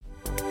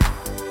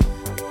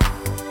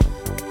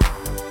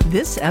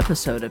This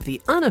episode of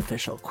the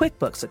unofficial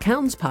QuickBooks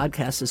Accountants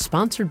podcast is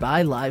sponsored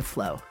by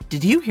LiveFlow.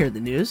 Did you hear the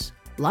news?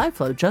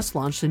 LiveFlow just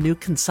launched a new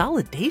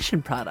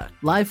consolidation product.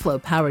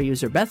 LiveFlow power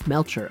user Beth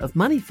Melcher of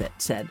MoneyFit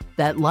said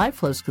that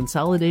LiveFlow's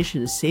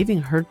consolidation is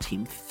saving her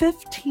team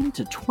 15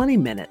 to 20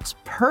 minutes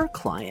per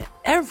client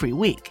every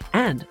week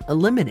and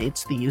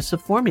eliminates the use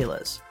of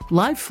formulas.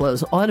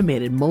 LiveFlow's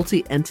automated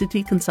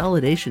multi-entity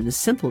consolidation is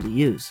simple to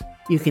use.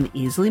 You can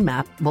easily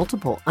map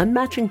multiple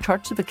unmatching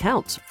charts of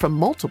accounts from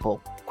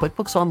multiple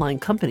QuickBooks Online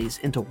companies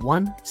into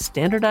one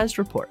standardized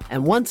report.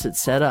 And once it's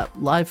set up,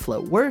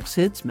 LiveFlow works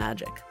its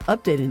magic,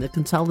 updating the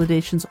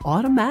consolidations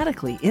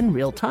automatically in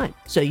real time,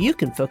 so you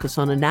can focus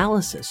on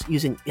analysis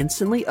using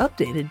instantly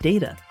updated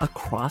data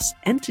across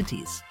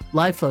entities.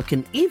 LiveFlow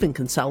can even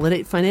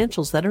consolidate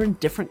financials that are in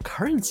different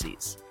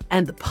currencies.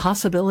 And the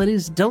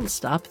possibilities don't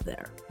stop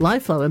there.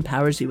 LiveFlow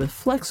empowers you with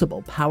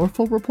flexible,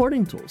 powerful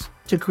reporting tools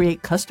to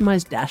create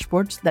customized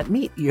dashboards that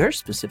meet your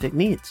specific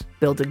needs,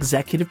 build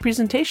executive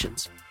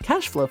presentations,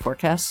 cash flow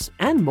forecasts,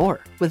 and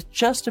more with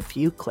just a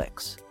few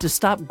clicks. To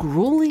stop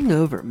grueling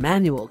over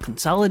manual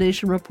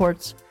consolidation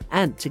reports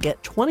and to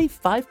get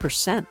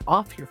 25%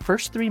 off your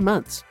first 3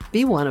 months,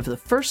 be one of the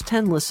first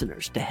 10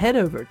 listeners to head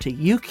over to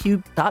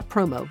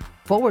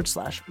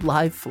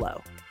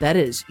uqb.promo/liveflow. That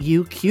is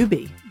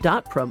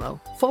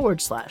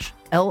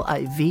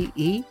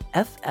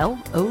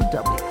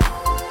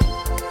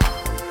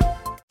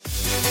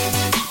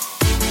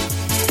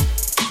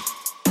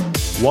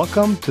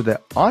Welcome to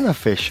the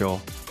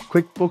unofficial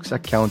QuickBooks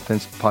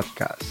Accountants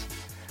podcast.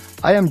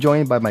 I am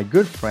joined by my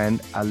good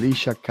friend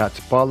Alicia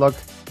Katz-Pollock,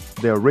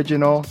 the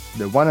original,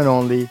 the one and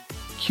only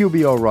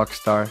QBO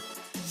rockstar,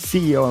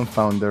 CEO and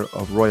founder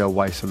of Royal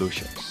Wise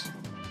Solutions.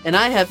 And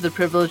I have the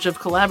privilege of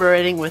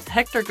collaborating with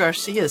Hector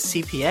Garcia,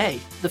 CPA,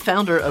 the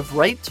founder of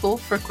Right Tool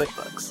for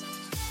QuickBooks.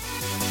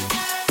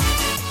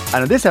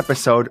 And in this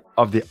episode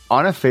of the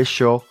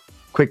unofficial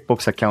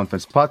QuickBooks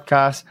Accountants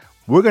podcast,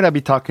 we're going to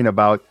be talking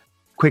about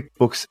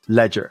QuickBooks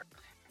Ledger.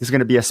 It's going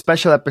to be a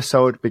special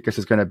episode because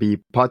it's going to be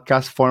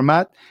podcast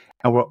format,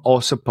 and we're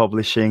also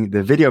publishing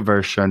the video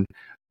version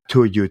to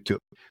YouTube.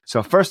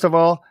 So first of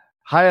all,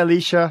 hi,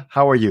 Alicia.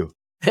 How are you?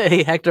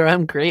 Hey, Hector.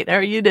 I'm great. How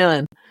are you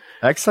doing?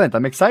 Excellent.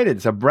 I'm excited.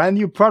 It's a brand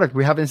new product.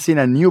 We haven't seen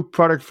a new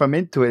product from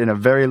Intuit in a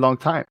very long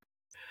time.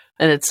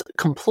 And it's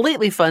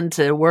completely fun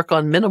to work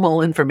on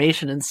minimal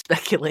information and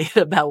speculate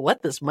about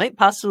what this might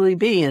possibly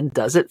be and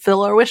does it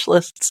fill our wish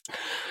lists?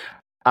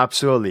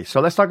 Absolutely. So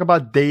let's talk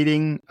about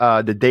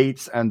the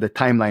dates and the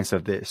timelines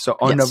of this. So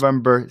on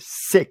November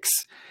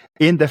 6th,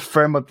 in the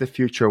Firm of the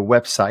Future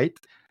website,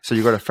 so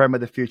you go to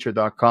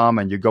firmofthefuture.com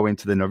and you go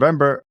into the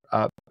November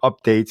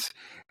updates,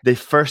 they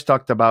first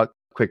talked about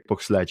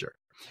QuickBooks Ledger.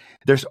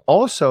 There's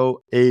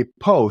also a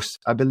post,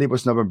 I believe it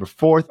was November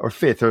 4th or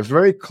 5th. It was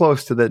very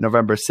close to the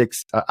November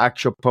 6th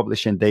actual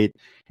publishing date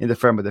in the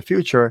Firm of the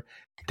Future.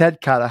 Ted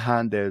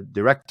Callahan, the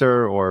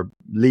director or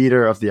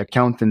leader of the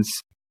accountants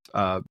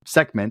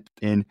segment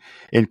in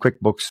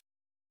QuickBooks,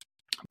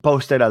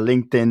 posted a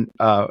LinkedIn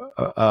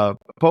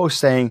post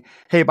saying,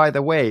 hey, by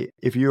the way,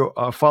 if you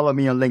follow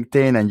me on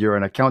LinkedIn and you're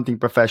an accounting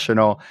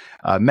professional,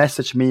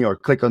 message me or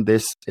click on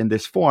this in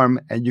this form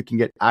and you can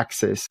get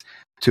access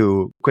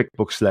to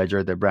QuickBooks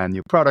Ledger, the brand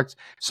new product.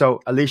 So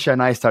Alicia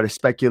and I started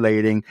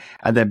speculating,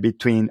 and then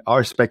between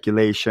our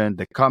speculation,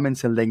 the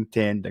comments in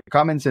LinkedIn, the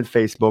comments in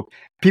Facebook,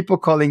 people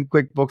calling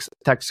QuickBooks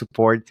tech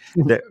support,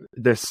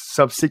 the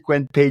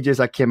subsequent pages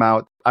that came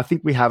out, I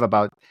think we have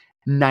about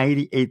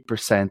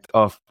 98%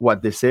 of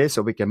what this is.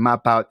 So we can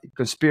map out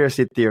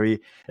conspiracy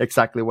theory,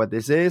 exactly what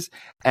this is.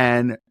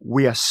 And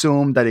we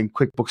assume that in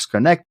QuickBooks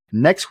Connect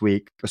next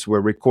week, because we're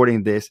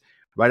recording this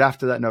right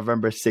after that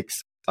November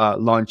 6th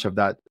launch of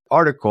that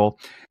article,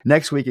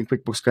 next week in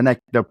QuickBooks Connect,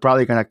 they're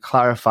probably going to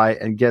clarify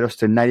and get us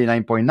to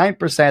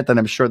 99.9%. And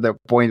I'm sure the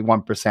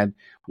 0.1%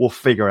 we'll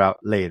figure out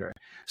later.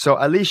 So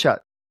Alicia,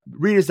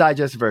 Reader's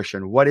Digest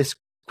version, what is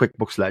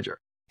QuickBooks Ledger?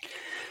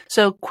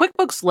 So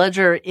QuickBooks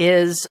Ledger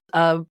is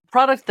a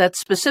product that's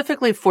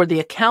specifically for the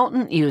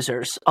accountant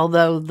users,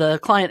 although the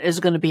client is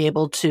going to be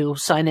able to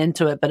sign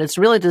into it, but it's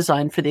really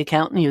designed for the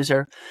accountant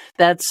user.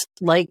 That's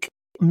like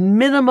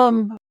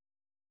minimum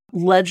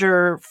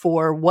ledger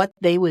for what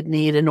they would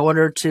need in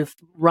order to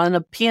run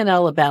a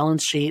P&L, a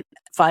balance sheet,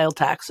 file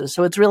taxes.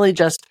 So it's really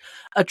just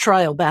a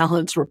trial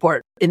balance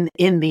report in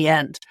the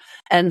end.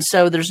 And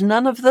so there's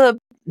none of the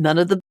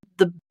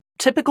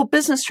typical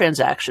business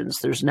transactions.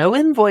 There's no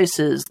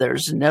invoices.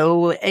 There's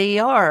no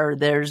AR.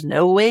 There's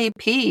no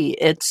AP.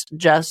 It's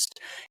just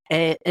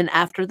an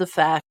after the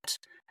fact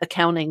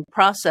accounting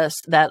process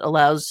that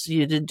allows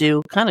you to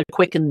do kind of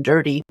quick and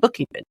dirty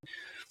bookkeeping.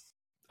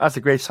 That's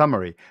a great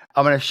summary.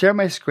 I'm going to share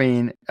my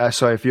screen.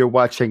 So if you're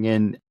watching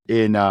in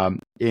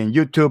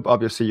YouTube,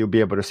 obviously you'll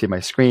be able to see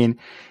my screen.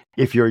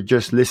 If you're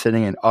just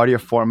listening in audio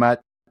format,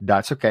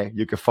 that's okay.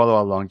 You can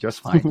follow along just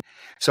fine.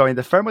 So in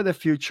the Firm of the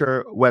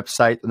Future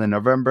website on the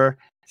November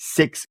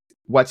 6th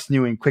what's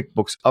new in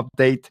QuickBooks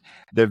update,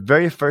 the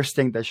very first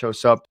thing that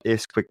shows up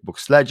is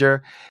QuickBooks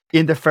Ledger.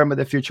 In the Firm of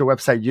the Future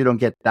website, you don't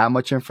get that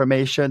much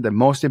information. The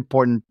most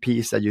important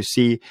piece that you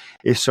see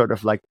is sort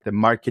of like the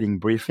marketing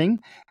briefing.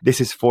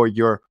 This is for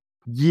your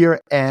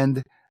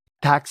year-end,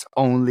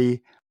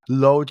 tax-only,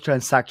 low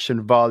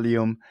transaction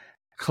volume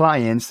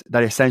clients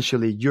that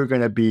essentially you're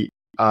going to be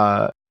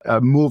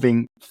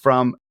moving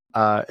from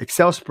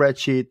Excel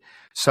spreadsheet,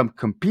 some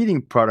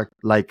competing product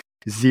like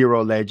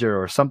Zero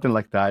Ledger or something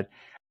like that,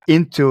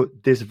 into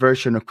this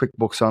version of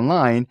QuickBooks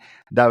Online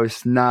that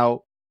is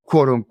now,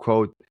 quote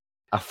unquote,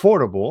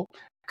 affordable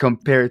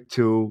compared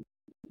to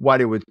what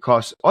it would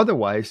cost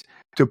otherwise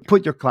to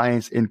put your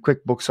clients in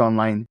QuickBooks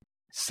Online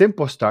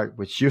Simple Start,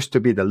 which used to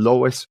be the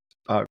lowest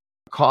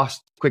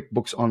cost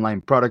QuickBooks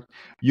Online product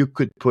you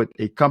could put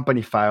a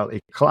company file, a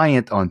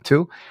client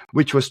onto,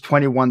 which was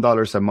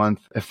 $21 a month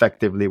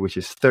effectively, which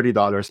is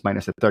 $30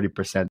 minus a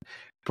 30%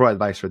 pro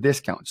advisor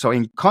discount. So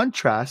in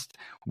contrast,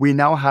 we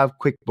now have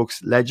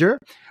QuickBooks Ledger,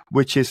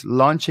 which is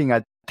launching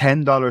at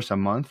 $10 a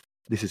month.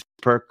 This is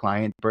per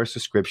client, per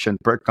subscription,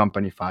 per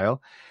company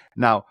file.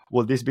 Now,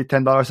 will this be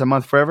 $10 a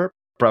month forever?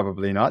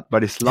 Probably not,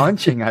 but it's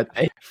launching at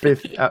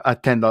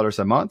 $10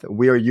 a month.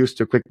 We are used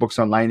to QuickBooks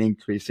Online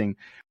increasing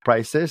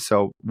prices,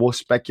 so we'll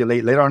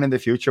speculate later on in the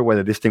future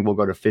whether this thing will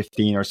go to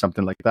 15 or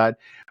something like that.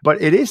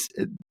 But it is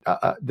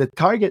the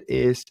target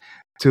is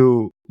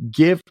to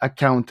give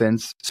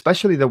accountants,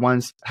 especially the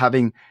ones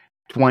having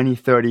 20,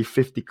 30,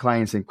 50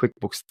 clients in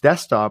QuickBooks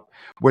Desktop,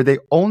 where they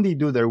only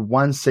do their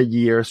once a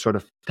year sort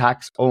of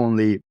tax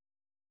only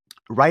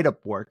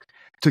write-up work,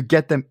 to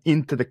get them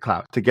into the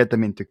cloud, to get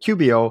them into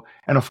QBO,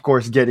 and of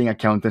course, getting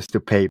accountants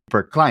to pay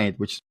per client,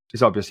 which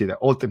is obviously the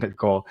ultimate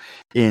goal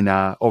in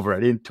over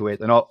at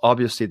Intuit. And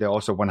obviously, they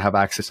also want to have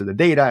access to the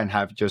data and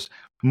have just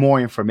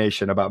more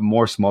information about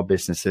more small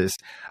businesses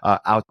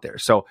out there.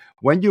 So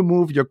when you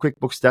move your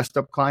QuickBooks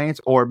Desktop clients,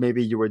 or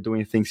maybe you were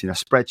doing things in a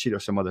spreadsheet or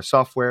some other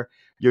software,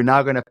 you're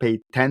now going to pay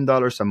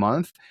 $10 a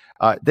month.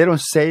 They don't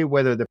say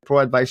whether the Pro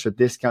Advisor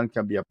discount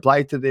can be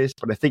applied to this,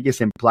 but I think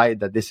it's implied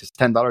that this is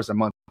 $10 a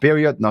month,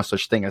 period. No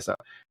such thing as a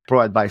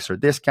Pro Advisor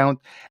discount.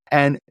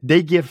 And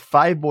they give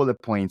 5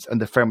 bullet points on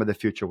the Firm of the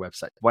Future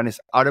website. One is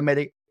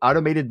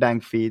automated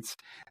bank feeds.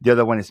 The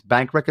other one is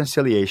bank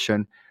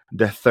reconciliation.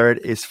 The third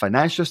is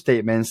financial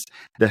statements.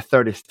 The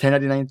third is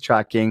 1099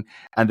 tracking.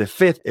 And the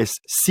fifth is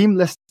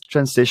seamless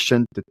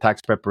transition to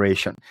tax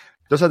preparation.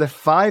 Those are the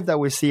 5 that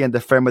we see in the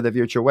Firm of the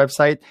Future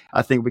website.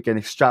 I think we can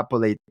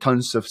extrapolate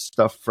tons of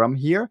stuff from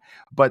here.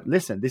 But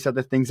listen, these are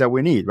the things that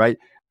we need, right?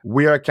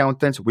 We are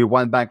accountants. We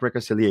want bank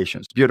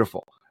reconciliations.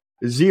 Beautiful.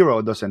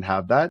 Zero doesn't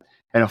have that.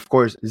 And of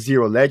course,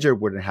 Zero Ledger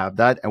wouldn't have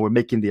that. And we're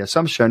making the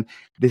assumption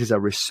this is a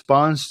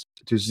response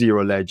to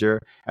Zero Ledger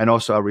and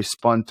also a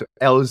response to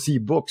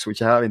LZ Books,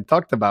 which I haven't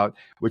talked about,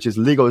 which is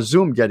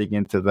LegalZoom getting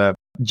into the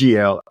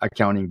GL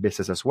accounting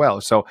business as well.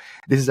 So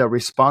this is a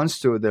response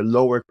to the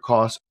lower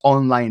cost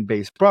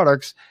online-based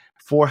products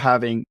for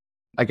having,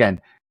 again,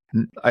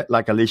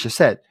 like Alicia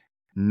said,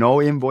 no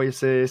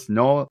invoices,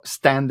 no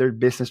standard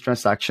business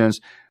transactions,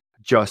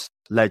 just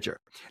Ledger.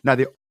 Now,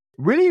 the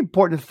really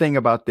important thing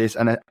about this,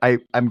 and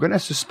I'm going to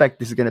suspect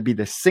this is going to be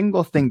the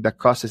single thing that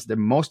causes the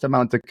most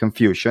amount of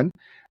confusion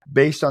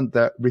based on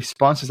the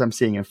responses I'm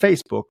seeing in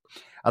Facebook.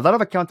 A lot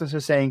of accountants are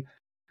saying,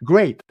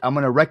 great, I'm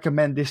going to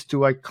recommend this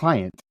to a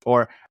client,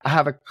 or I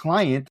have a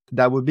client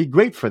that would be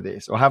great for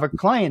this, or I have a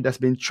client that's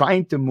been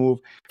trying to move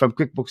from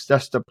QuickBooks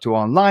Desktop to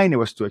online. It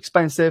was too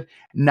expensive.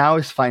 Now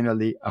it's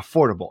finally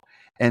affordable.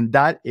 And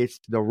that is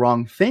the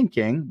wrong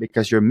thinking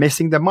because you're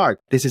missing the mark.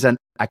 This is an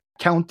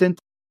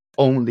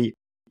accountant-only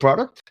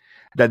product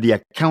that the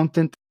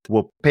accountant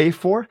will pay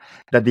for,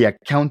 that the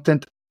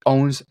accountant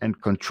owns and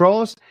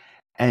controls.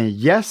 And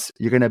yes,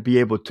 you're going to be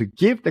able to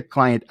give the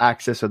client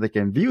access so they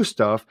can view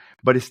stuff,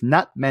 but it's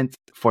not meant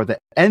for the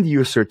end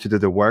user to do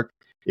the work.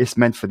 It's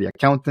meant for the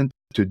accountant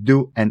to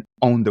do and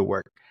own the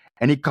work.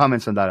 Any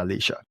comments on that,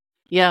 Alicia?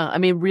 Yeah, I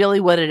mean, really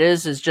what it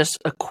is just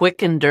a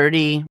quick and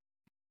dirty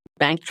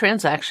bank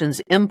transactions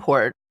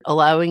import,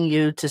 allowing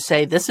you to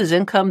say, this is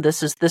income,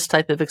 this is this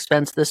type of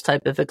expense, this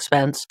type of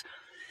expense,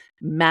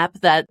 map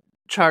that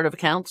chart of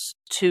accounts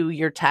to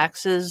your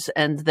taxes,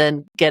 and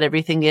then get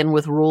everything in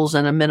with rules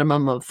and a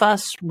minimum of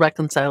fuss,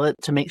 reconcile it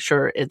to make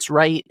sure it's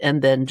right,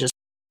 and then just,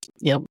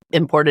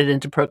 import it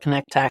into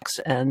ProConnect Tax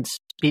and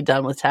be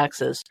done with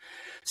taxes.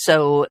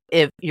 So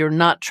if you're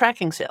not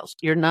tracking sales,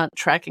 you're not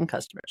tracking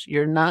customers,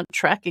 you're not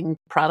tracking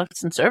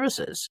products and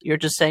services, you're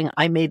just saying,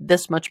 I made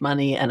this much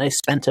money and I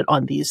spent it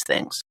on these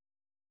things.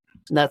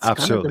 And that's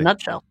kind of the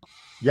nutshell.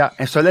 Yeah,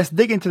 and so let's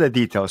dig into the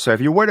details. So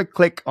if you were to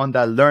click on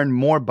that Learn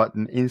More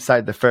button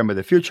inside the Firm of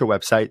the Future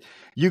website,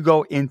 you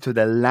go into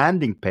the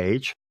landing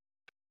page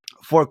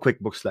for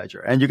QuickBooks Ledger,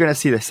 and you're going to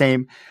see the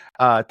same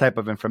type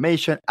of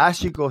information.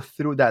 As you go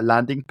through that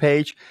landing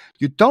page,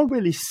 you don't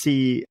really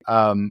see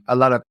a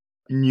lot of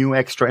new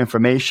extra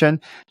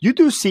information. You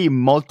do see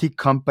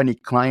multi-company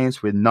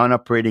clients with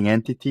non-operating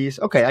entities.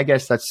 Okay, I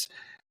guess that's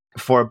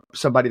for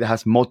somebody that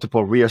has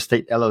multiple real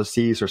estate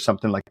LLCs or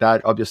something like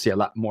that, obviously a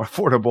lot more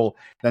affordable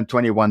than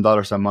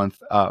 $21 a month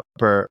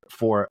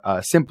for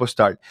Simple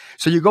Start.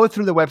 So you go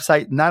through the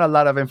website, not a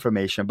lot of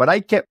information, but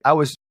I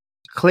was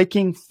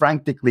clicking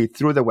frantically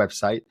through the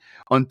website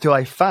until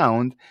I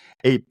found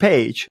a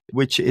page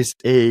which is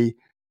a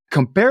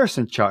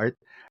comparison chart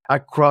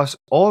across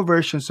all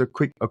versions of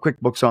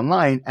QuickBooks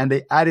Online, and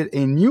they added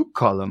a new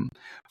column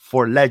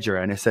for Ledger,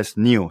 and it says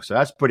new. So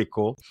that's pretty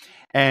cool.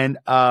 And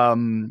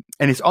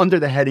it's under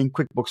the heading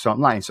QuickBooks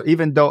Online. So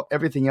even though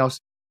everything else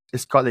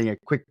is calling it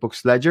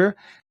QuickBooks Ledger,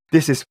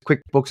 this is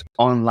QuickBooks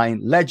Online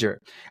Ledger.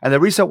 And the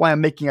reason why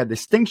I'm making a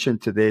distinction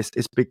to this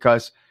is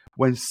because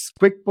when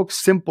QuickBooks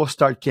Simple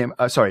Start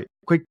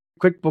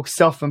QuickBooks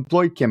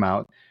Self-Employed came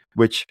out,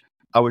 which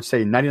I would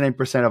say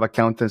 99% of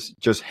accountants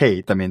just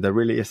hate. I mean, there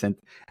really isn't.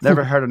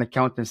 Never heard an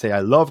accountant say, I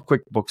love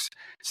QuickBooks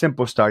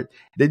Simple Start.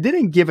 They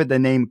didn't give it the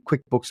name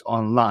QuickBooks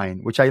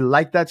Online, which I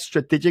like that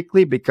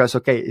strategically because,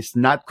 okay, it's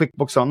not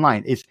QuickBooks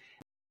Online. It's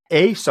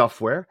a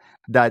software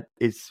that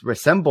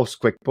resembles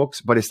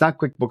QuickBooks, but it's not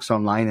QuickBooks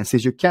Online. And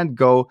since you can't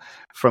go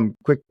from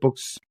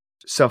QuickBooks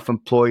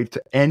Self-Employed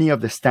to any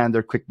of the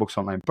standard QuickBooks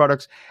Online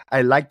products,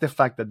 I like the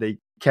fact that they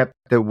kept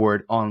the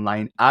word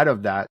online out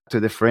of that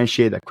to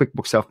differentiate that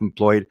QuickBooks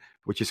Self-Employed,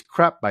 which is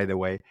crap, by the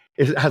way.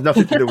 It has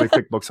nothing to do with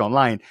QuickBooks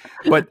Online.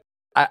 But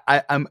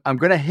I'm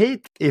going to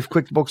hate if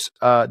QuickBooks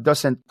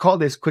doesn't call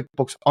this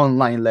QuickBooks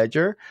Online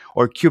Ledger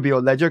or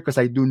QBO Ledger, because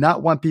I do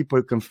not want people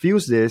to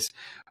confuse this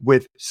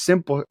with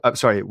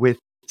with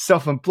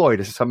self-employed.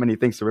 This is so many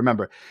things to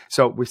remember.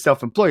 So with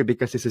self-employed,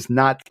 because this is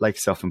not like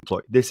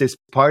self-employed. This is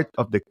part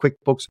of the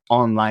QuickBooks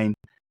Online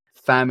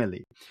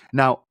family.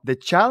 Now, the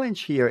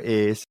challenge here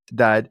is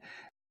that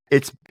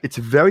it's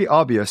very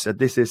obvious that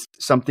this is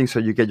something so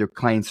you get your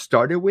clients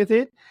started with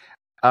it,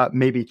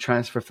 maybe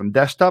transfer from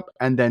desktop,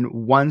 and then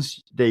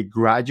once they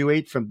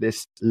graduate from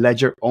this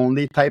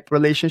ledger-only type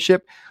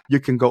relationship, you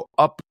can go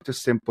up to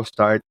Simple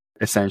Start,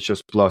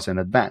 Essentials, Plus, and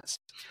Advanced.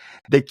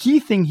 The key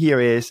thing here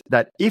is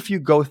that if you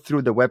go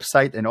through the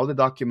website and all the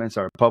documents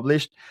are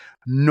published,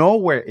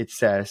 nowhere it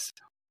says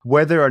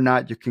whether or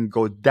not you can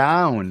go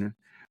down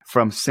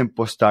from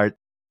Simple Start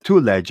to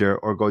Ledger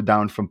or go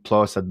down from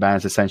Plus,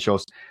 Advanced,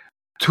 Essentials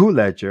to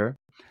Ledger.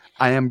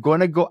 I am going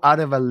to go out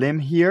of a limb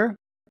here,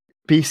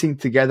 piecing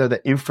together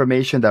the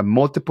information that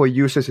multiple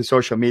users in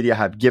social media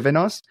have given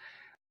us,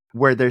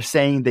 where they're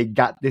saying they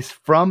got this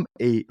from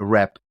a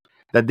rep,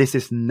 that this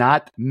is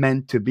not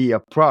meant to be a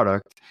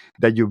product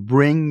that you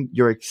bring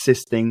your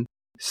existing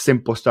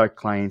Simple Start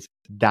clients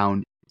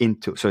down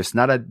into. So it's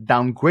not a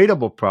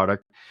downgradable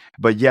product,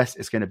 but yes,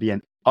 it's going to be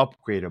an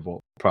upgradable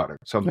product.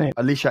 So right.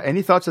 Alicia,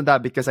 any thoughts on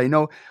that? Because I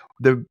know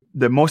the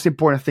most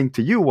important thing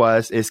to you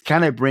is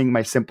can I bring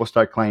my Simple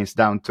Start clients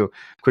down to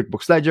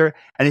QuickBooks Ledger?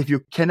 And if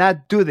you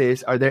cannot do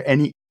this, are there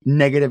any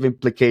negative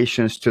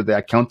implications to the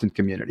accountant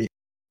community?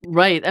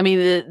 Right. I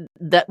mean,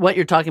 that what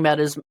you're talking about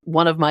is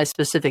one of my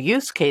specific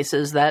use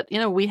cases that,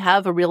 we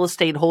have a real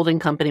estate holding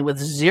company with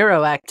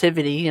zero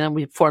activity.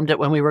 We formed it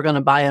when we were going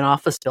to buy an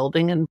office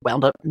building and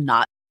wound up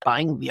not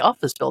buying the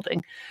office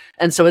building.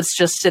 And so it's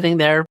just sitting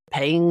there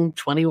paying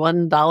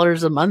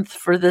 $21 a month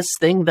for this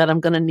thing that I'm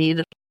going to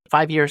need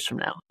 5 years from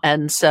now.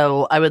 And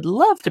so I would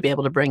love to be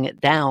able to bring it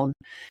down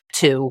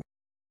to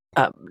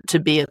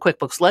be a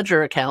QuickBooks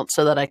Ledger account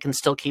so that I can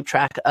still keep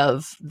track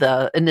of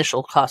the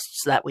initial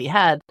costs that we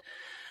had.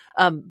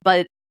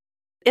 But,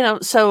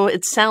 so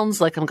it sounds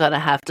like I'm going to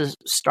have to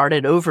start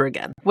it over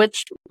again,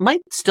 which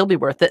might still be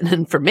worth it.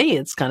 And for me,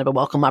 it's kind of a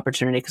welcome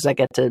opportunity because I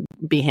get to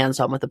be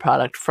hands-on with the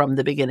product from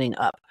the beginning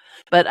up.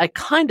 But I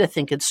kind of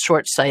think it's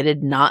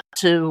short-sighted not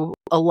to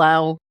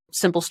allow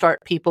Simple Start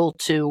people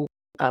to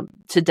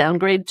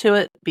downgrade to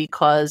it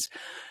because,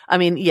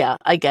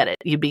 I get it.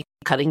 You'd be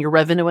cutting your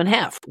revenue in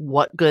half.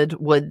 What good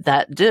would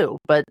that do?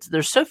 But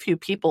there's so few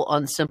people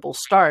on Simple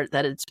Start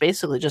that it's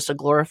basically just a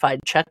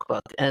glorified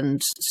checkbook.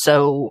 And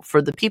so for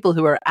the people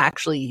who are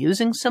actually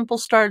using Simple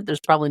Start,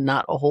 there's probably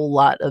not a whole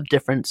lot of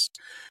difference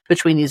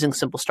between using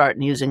Simple Start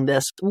and using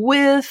this,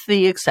 with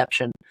the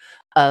exception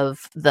of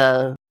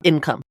the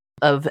income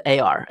of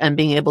AR and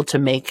being able to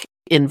make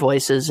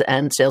invoices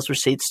and sales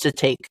receipts to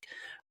take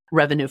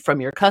revenue from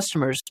your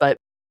customers. But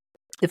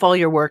if all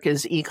your work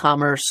is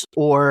e-commerce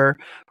or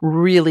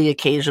really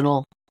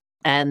occasional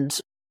and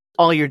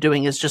all you're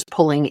doing is just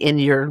pulling in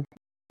your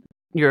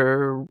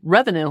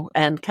revenue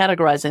and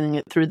categorizing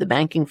it through the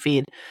banking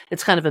feed,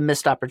 it's kind of a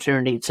missed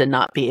opportunity to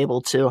not be able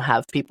to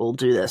have people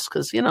do this.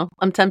 Because,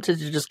 I'm tempted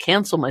to just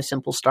cancel my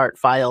Simple Start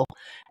file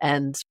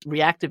and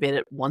reactivate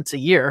it once a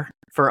year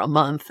for a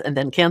month and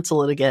then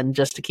cancel it again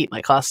just to keep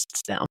my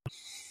costs down.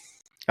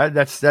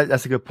 That's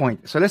a good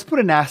point. So let's put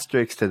an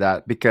asterisk to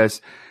that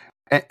because,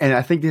 and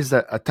I think this is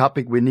a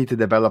topic we need to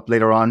develop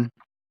later on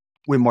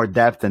with more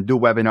depth and do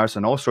webinars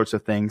and all sorts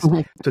of things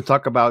to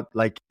talk about,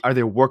 like, are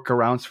there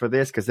workarounds for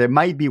this? Because there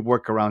might be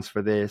workarounds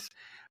for this.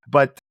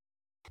 But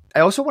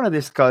I also want to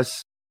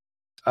discuss,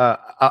 I'm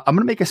going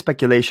to make a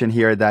speculation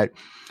here that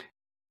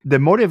the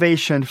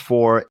motivation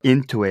for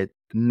Intuit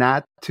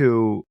not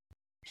to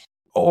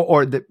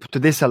to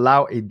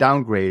disallow a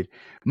downgrade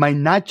might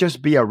not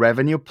just be a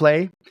revenue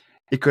play.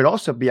 It could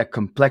also be a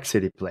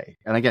complexity play.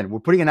 And again, we're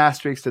putting an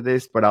asterisk to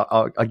this, but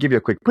I'll give you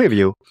a quick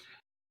preview.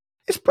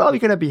 It's probably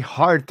going to be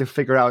hard to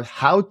figure out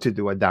how to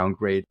do a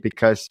downgrade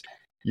because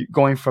you're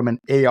going from an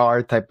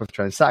AR type of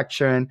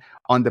transaction,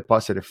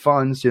 undeposited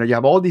funds, you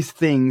have all these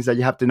things that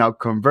you have to now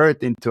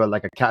convert into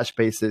like a cash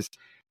basis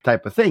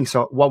type of thing.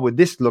 So what would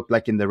this look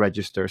like in the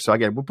register? So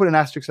again, we'll put an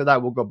asterisk to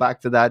that. We'll go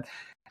back to that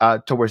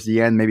towards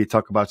the end, maybe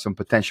talk about some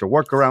potential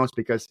workarounds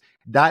because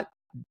that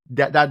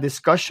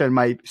discussion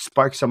might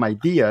spark some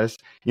ideas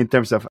in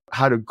terms of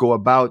how to go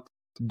about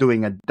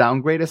doing a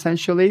downgrade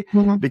essentially,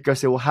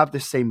 because it will have the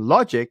same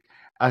logic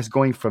as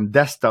going from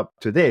desktop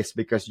to this,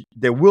 because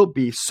there will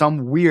be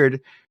some weird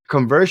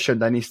conversion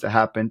that needs to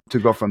happen to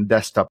go from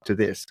desktop to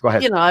this. Go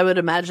ahead. I would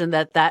imagine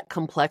that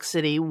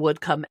complexity would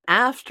come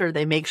after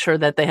they make sure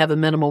that they have a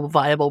minimal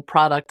viable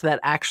product that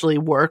actually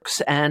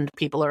works and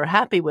people are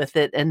happy with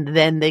it. And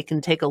then they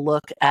can take a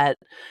look at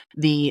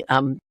the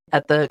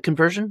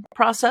conversion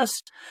process.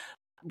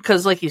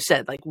 Because like you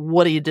said, like,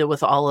 what do you do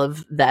with all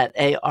of that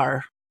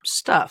AR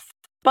stuff?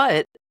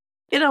 But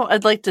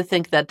I'd like to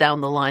think that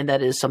down the line,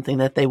 that is something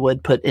that they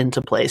would put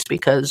into place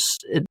because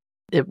it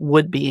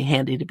would be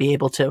handy to be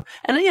able to.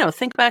 And,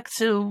 think back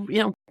to,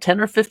 10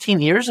 or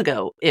 15 years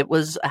ago, it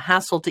was a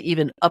hassle to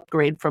even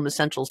upgrade from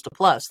Essentials to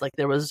Plus. Like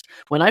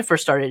when I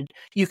first started,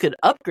 you could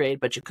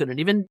upgrade, but you couldn't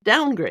even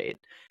downgrade.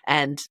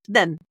 And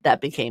then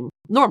that became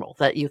normal,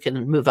 that you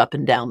can move up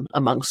and down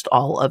amongst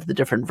all of the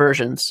different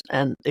versions,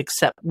 and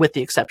with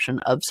the exception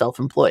of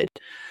self-employed.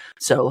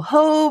 So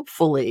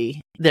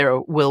hopefully there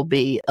will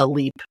be a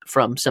leap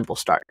from Simple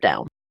Start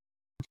down.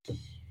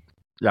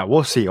 Yeah,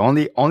 we'll see.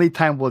 Only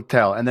time will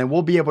tell. And then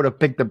we'll be able to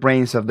pick the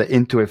brains of the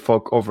Intuit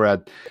folk over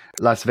at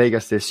Las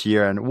Vegas this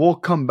year. And we'll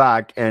come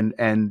back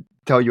and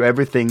tell you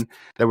everything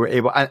that we're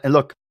able. And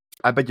look,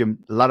 I bet you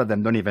a lot of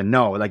them don't even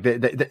know. Like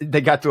they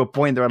got to a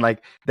point where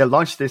like they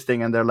launched this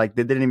thing and they're like,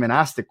 they didn't even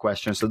ask the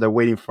question. So they're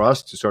waiting for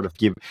us to sort of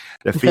give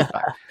the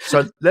feedback.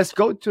 So let's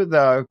go to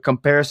the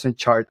comparison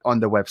chart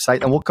on the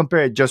website and we'll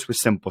compare it just with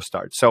Simple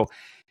Start. So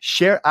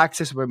share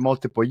access with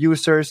multiple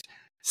users,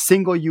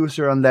 single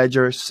user on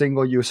Ledger,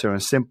 single user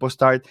on Simple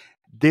Start.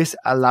 This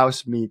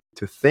allows me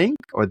to think,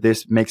 or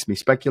this makes me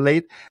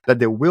speculate, that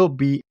there will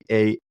be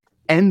a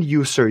end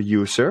user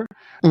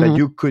that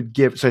you could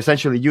give. So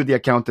essentially you, the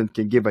accountant,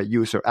 can give a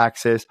user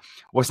access.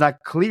 What's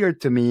not clear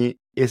to me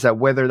is that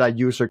whether that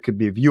user could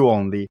be view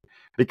only,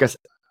 because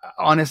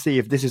honestly,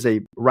 if this is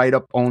a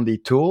write-up only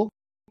tool,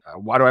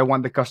 what do I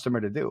want the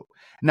customer to do?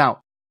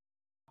 Now,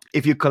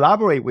 if you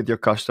collaborate with your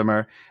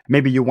customer,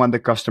 maybe you want the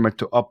customer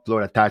to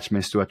upload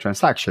attachments to a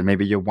transaction.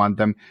 Maybe you want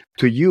them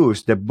to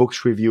use the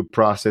books review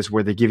process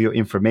where they give you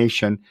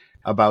information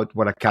about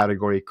what a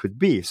category could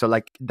be. So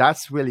like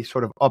that's really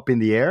sort of up in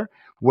the air,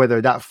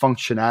 whether that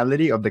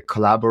functionality of the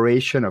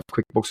collaboration of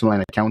QuickBooks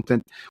Online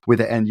Accountant with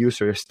the end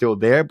user is still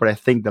there. But I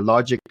think the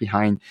logic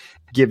behind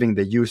giving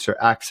the user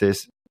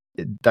access,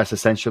 that's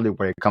essentially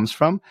where it comes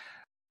from.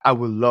 I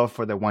would love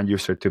for the one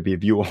user to be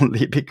view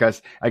only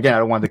because, again, I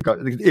don't want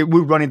it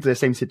would run into the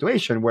same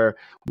situation where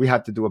we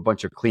have to do a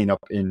bunch of cleanup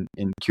in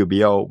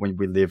QBO when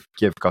we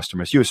give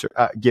customers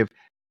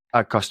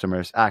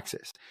customers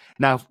access.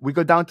 Now, if we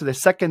go down to the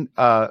second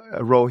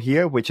row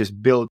here, which is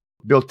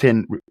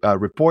built-in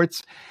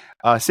reports.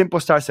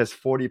 Simple Start says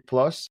 40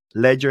 plus.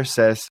 Ledger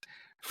says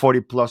 40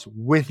 plus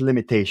with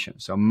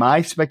limitations. So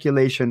my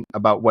speculation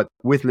about what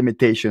with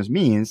limitations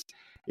means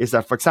is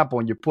that, for example,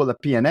 when you pull a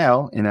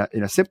P&L in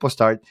a Simple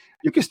Start,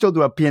 you can still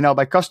do a P&L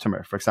by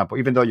customer, for example.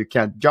 Even though you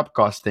can't job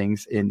cost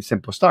things in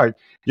Simple Start,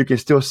 you can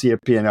still see a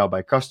P&L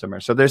by customer.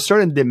 So there's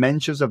certain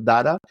dimensions of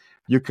data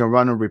you can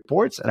run on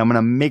reports, and I'm going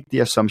to make the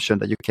assumption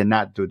that you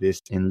cannot do this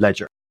in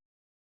Ledger.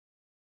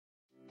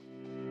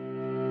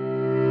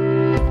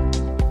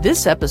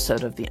 This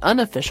episode of the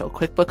unofficial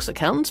QuickBooks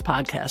Accountants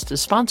podcast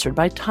is sponsored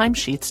by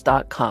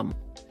Timesheets.com.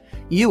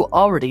 You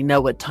already know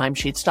what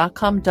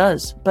Timesheets.com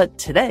does, but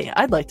today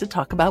I'd like to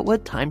talk about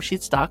what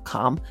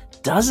Timesheets.com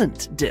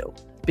doesn't do,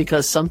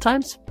 because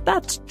sometimes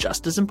that's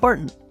just as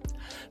important.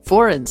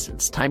 For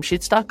instance,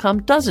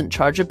 Timesheets.com doesn't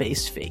charge a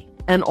base fee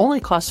and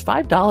only costs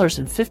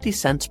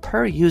 $5.50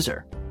 per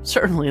user,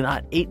 certainly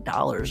not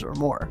 $8 or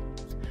more.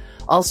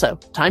 Also,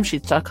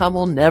 Timesheets.com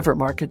will never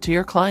market to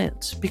your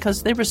clients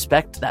because they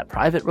respect that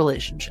private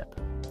relationship.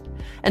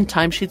 And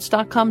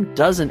Timesheets.com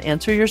doesn't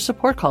answer your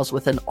support calls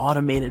with an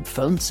automated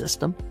phone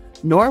system,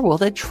 nor will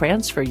they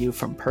transfer you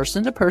from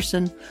person to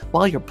person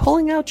while you're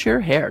pulling out your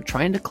hair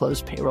trying to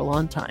close payroll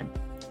on time.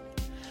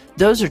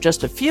 Those are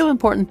just a few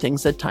important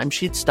things that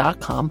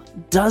Timesheets.com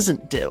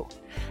doesn't do.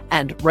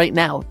 And right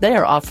now, they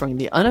are offering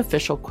the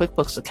unofficial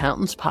QuickBooks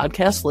Accountants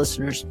podcast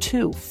listeners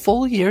 2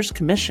 full years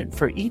commission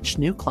for each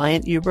new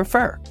client you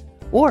refer,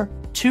 or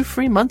 2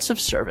 free months of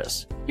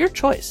service, your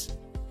choice.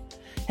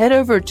 Head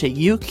over to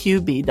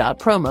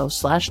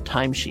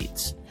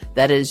uqb.promo/timesheets.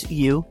 That is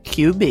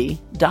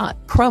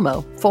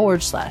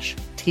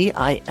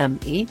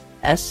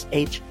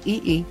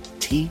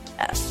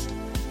uqb.promo/TIMESHEETS.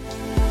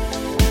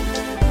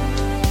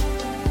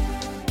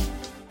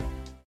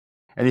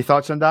 Any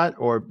thoughts on that,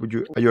 or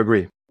you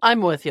agree?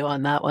 I'm with you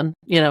on that one.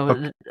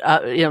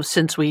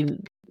 Since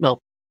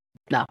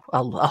no,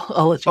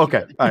 I'll let you.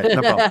 Okay, all right,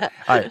 no problem.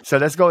 All right, so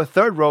let's go. The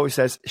third row, it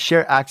says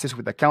share access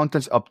with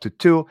accountants up to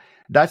 2.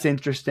 That's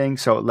interesting.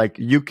 So like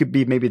you could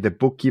be maybe the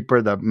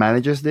bookkeeper that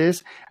manages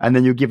this, and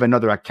then you give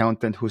another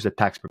accountant who's a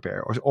tax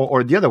preparer,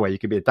 or the other way, you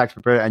could be a tax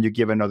preparer and you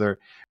give another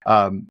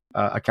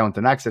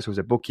accountant access who's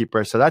a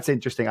bookkeeper. So that's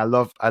interesting. I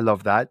love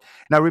that.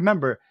 Now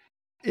remember,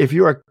 if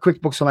you're a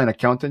QuickBooks Online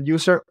accountant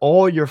user,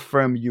 all your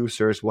firm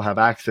users will have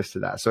access to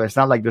that. So it's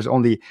not like there's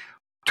only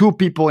 2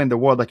 people in the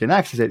world that can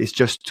access it. It's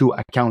just 2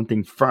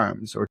 accounting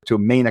firms or 2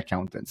 main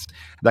accountants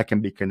that can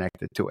be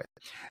connected to it.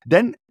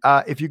 Then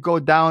if you go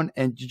down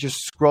and you just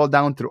scroll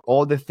down through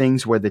all the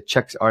things where the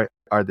checks are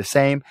the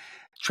same,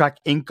 track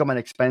income and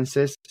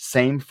expenses,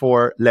 same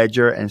for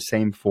Ledger and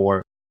same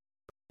for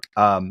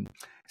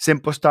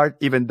Simple Start,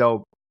 even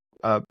though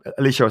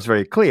Alicia was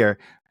very clear.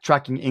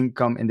 Tracking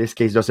income in this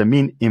case doesn't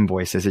mean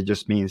invoices. It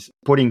just means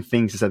putting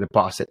things as a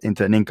deposit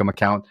into an income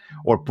account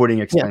or putting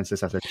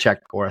expenses as a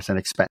check or as an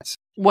expense.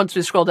 Once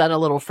we scroll down a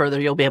little further,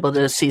 you'll be able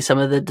to see some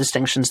of the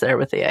distinctions there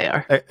with the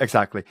AR.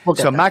 Exactly.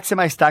 So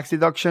maximize tax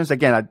deductions.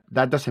 Again,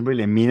 that doesn't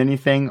really mean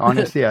anything,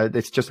 honestly.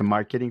 It's just a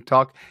marketing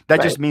talk.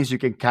 That just means you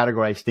can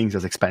categorize things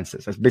as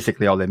expenses. That's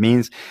basically all it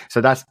means.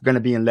 So that's going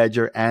to be in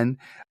Ledger and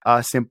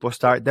Simple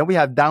Start. Then we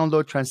have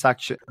download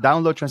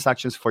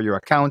transactions for your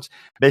accounts.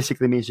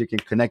 Basically means you can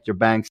connect your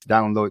banks,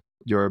 download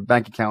your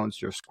bank accounts,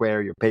 your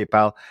Square, your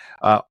PayPal,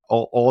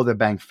 all the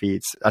bank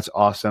feeds. That's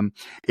awesome.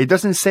 It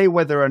doesn't say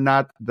whether or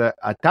not the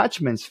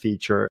attachments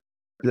feature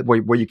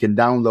where you can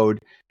download,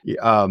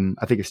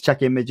 I think it's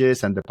check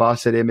images and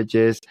deposit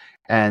images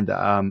and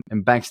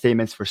bank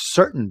statements for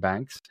certain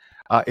banks.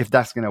 If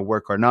that's going to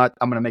work or not.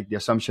 I'm going to make the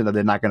assumption that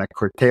they're not going to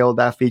curtail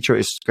that feature.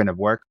 It's going to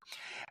work.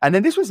 And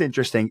then this was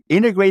interesting.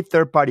 Integrate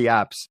third-party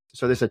apps.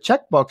 So there's a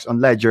checkbox on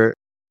Ledger,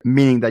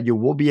 meaning that you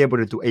will be able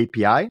to do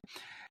API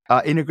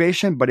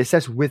integration, but it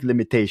says with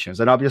limitations.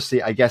 And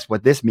obviously, I guess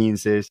what this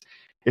means is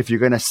if you're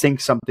going to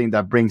sync something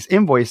that brings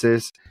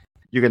invoices,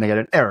 you're going to get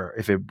an error.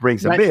 If it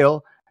brings a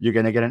bill, you're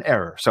going to get an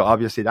error. So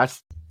obviously,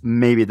 that's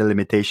maybe the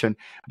limitation.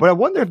 But I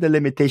wonder if the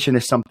limitation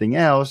is something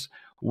else,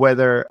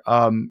 whether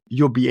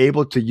you'll be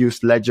able to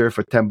use Ledger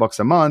for $10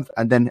 a month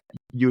and then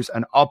use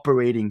an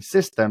operating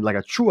system, like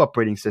a true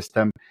operating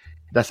system,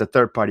 that's a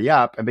third-party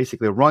app, and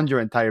basically run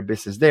your entire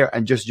business there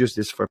and just use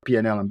this for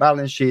P&L and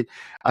balance sheet.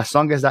 As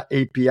long as that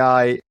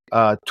API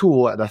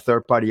tool, the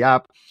third-party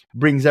app,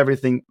 brings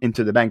everything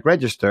into the bank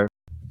register,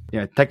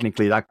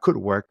 technically that could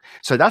work.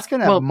 So that's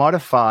going to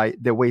modify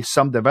the way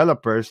some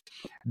developers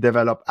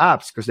develop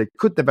apps, because they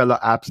could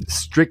develop apps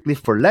strictly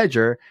for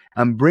Ledger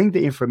and bring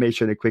the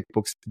information in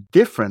QuickBooks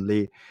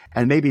differently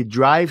and maybe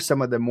drive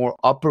some of the more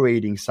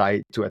operating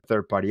side to a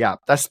third-party app.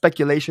 That's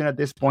speculation at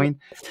this point.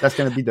 That's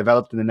going to be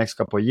developed in the next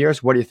couple of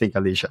years. What do you think,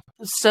 Alicia?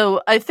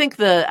 So I think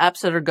the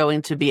apps that are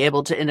going to be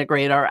able to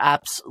integrate are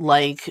apps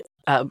like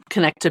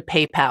connect to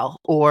PayPal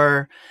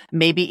or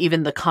maybe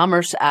even the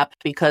Commerce app,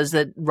 because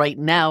right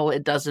now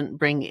it doesn't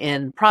bring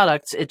in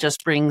products. It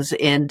just brings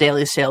in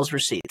daily sales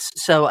receipts.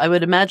 So I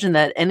would imagine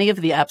that any of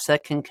the apps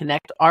that can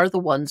connect are the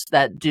ones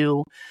that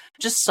do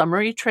just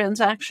summary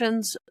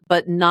transactions,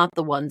 but not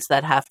the ones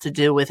that have to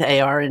do with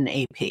AR and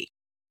AP.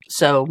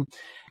 So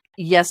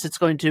yes, it's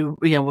going to,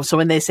 so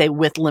when they say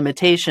with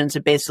limitations,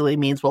 it basically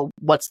means, well,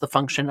 what's the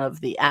function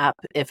of the app?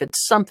 If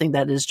it's something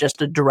that is just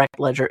a direct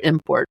ledger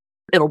import,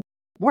 it'll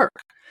work.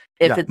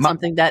 If it's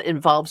something that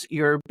involves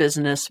your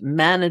business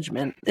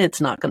management,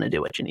 it's not going to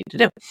do what you need to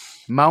do.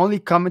 My only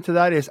comment to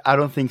that is I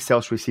don't think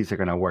sales receipts are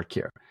going to work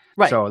here.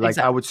 Right. So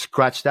I would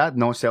scratch that,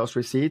 no sales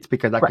receipts,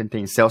 because that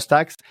contains sales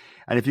tax.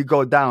 And if you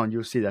go down,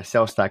 you'll see that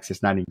sales tax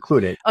is not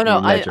included. Oh,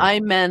 no, I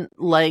meant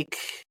like,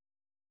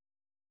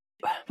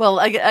 well,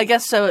 I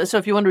guess so. So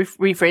if you want to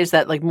rephrase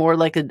that, like more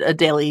like a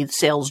daily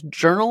sales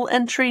journal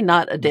entry,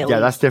 not a daily. Yeah,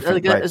 that's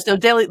different. So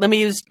let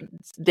me use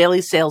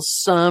daily sales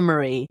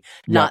summary,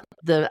 not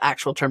the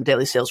actual term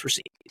daily sales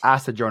receipt.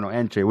 As a journal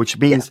entry, which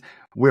means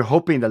we're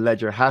hoping the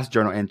Ledger has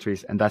journal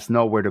entries, and that's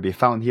nowhere to be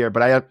found here.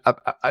 But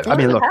I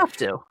mean, look, have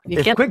to.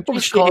 If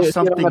QuickBooks calls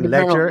something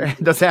Ledger and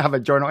doesn't have a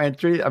journal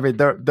entry, I mean,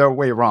 they're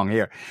way wrong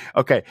here.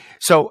 Okay,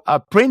 so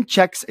print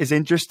checks is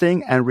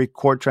interesting and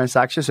record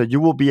transactions. So you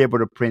will be able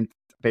to print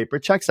paper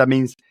checks. That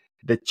means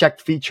the check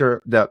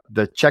feature,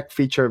 the check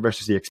feature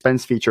versus the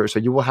expense feature. So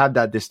you will have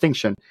that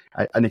distinction,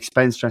 an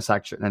expense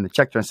transaction and a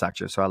check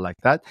transaction. So I like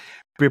that.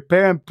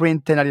 Prepare and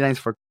print 1099s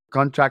for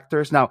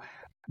contractors. Now,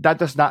 that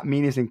does not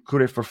mean it's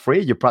included for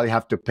free. You probably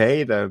have to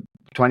pay the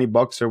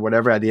 $20 or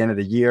whatever at the end of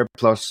the year,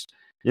 plus,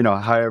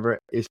 however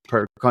is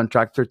per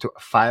contractor to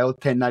file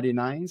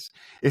 1099s.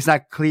 It's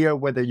not clear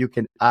whether you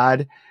can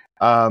add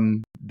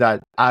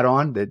that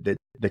add-on, the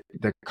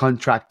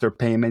contractor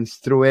payments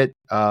through it.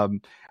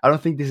 I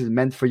don't think this is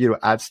meant for you to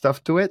add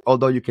stuff to it,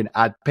 although you can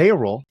add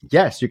payroll.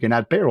 Yes, you can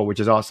add payroll,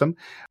 which is awesome.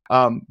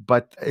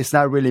 But it's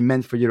not really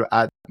meant for you to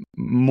add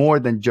more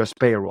than just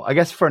payroll. I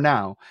guess for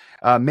now,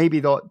 maybe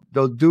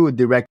they'll do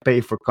direct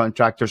pay for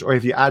contractors, or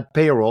if you add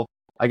payroll,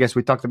 I guess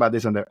we talked about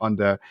this on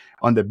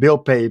the bill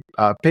pay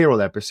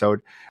payroll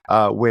episode,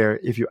 where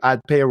if you add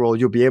payroll,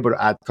 you'll be able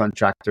to add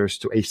contractors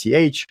to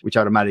ACH, which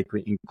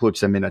automatically includes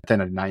them in a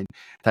 1099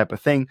 type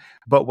of thing.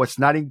 But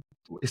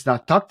it's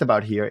not talked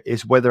about here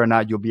is whether or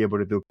not you'll be able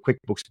to do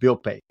QuickBooks Bill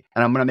Pay.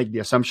 And I'm going to make the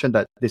assumption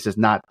that this is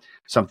not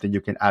something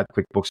you can add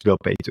QuickBooks Bill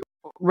Pay to.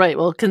 Right.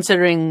 Well,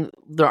 considering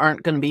there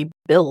aren't going to be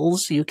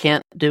bills, you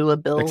can't do a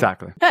bill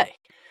pay.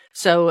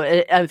 So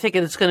I think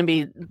it's going to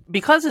be,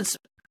 because it's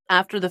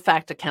after the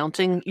fact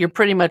accounting, you're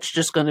pretty much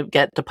just going to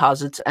get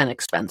deposits and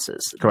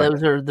expenses. Correct.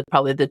 Those are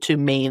probably the two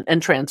main,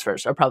 and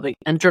transfers are probably,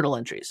 and journal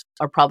entries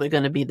are probably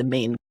going to be the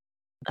main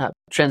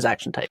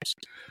transaction types.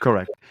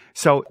 Correct.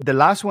 So the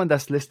last one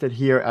that's listed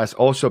here as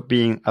also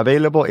being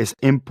available is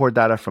import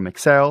data from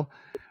Excel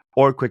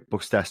or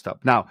QuickBooks Desktop.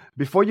 Now,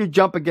 before you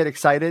jump and get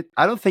excited,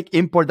 I don't think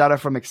import data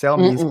from Excel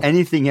means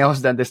anything else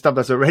than the stuff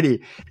that's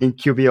already in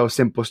QBO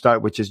Simple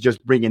Start, which is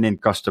just bringing in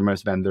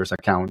customers, vendors,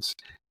 accounts,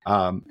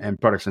 and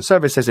products and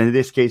services. And in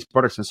this case,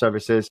 products and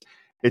services,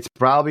 it's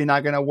probably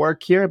not going to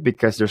work here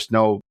because there's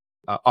no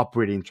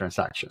operating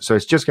transaction. So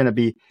it's just going to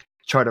be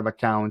chart of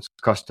accounts,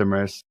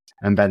 customers,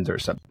 and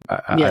vendors,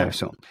 I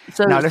assume.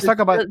 So now let's talk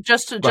about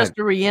just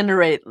to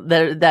reiterate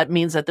that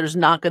means that there's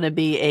not going to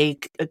be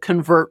a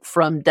convert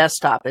from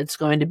desktop. It's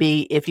going to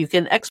be, if you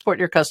can export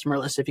your customer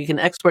list, if you can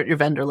export your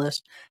vendor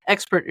list,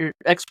 export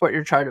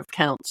your chart of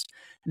accounts,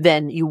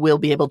 then you will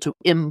be able to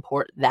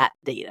import that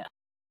data.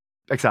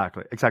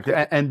 Exactly.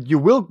 And you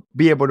will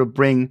be able to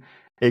bring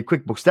a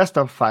QuickBooks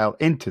Desktop file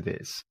into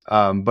this,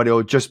 but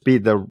it'll just be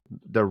the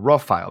raw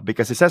file,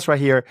 because it says right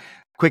here,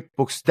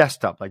 QuickBooks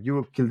Desktop. Like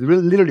you can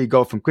literally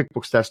go from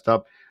QuickBooks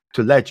Desktop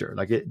to Ledger.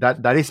 Like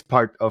that is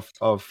part of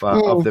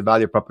the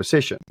value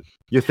proposition.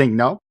 You think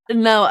no?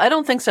 No, I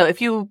don't think so. If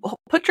you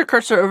put your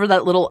cursor over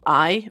that little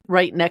I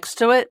right next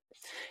to it,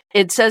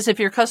 it says if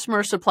your customer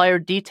or supplier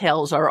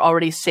details are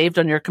already saved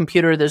on your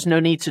computer, there's no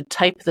need to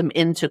type them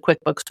into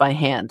QuickBooks by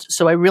hand.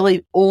 So I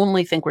really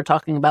only think we're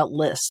talking about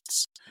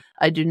lists.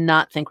 I do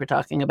not think we're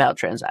talking about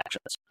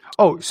transactions.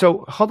 Oh,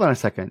 so hold on a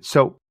second.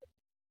 So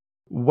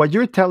what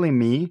you're telling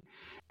me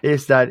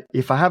is that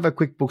if I have a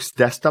QuickBooks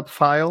Desktop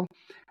file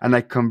and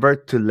I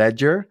convert to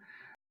Ledger,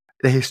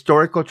 the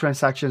historical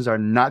transactions are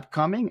not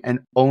coming and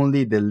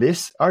only the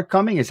lists are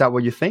coming? Is that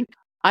what you think?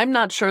 I'm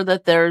not sure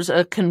that there's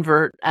a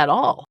convert at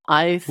all.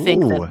 I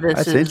think that this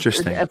that's is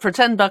interesting. For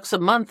 $10 a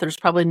month. There's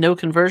probably no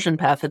conversion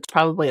path. It's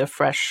probably a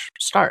fresh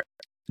start.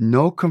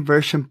 No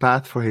conversion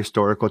path for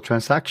historical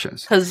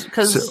transactions.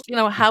 Because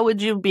how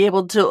would you be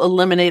able to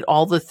eliminate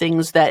all the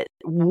things that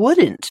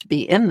wouldn't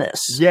be in this?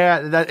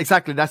 Yeah,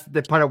 exactly. That's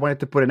the part I wanted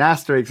to put an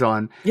asterisk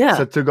on. Yeah.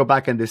 So to go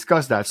back and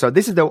discuss that. So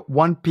this is the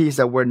one piece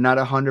that we're not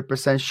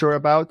 100% sure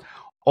about.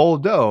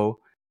 Although,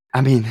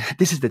 I mean,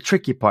 this is the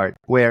tricky part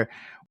where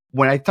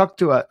when I talk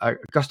to a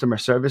customer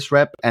service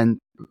rep, and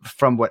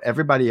from what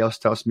everybody else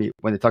tells me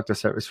when they talk to a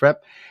service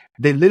rep,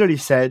 they literally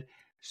said,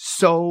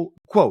 so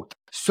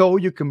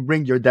you can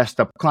bring your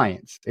desktop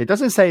clients. It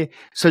doesn't say,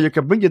 so you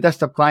can bring your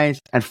desktop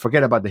clients and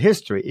forget about the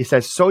history. It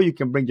says, so you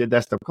can bring your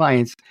desktop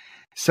clients.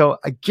 So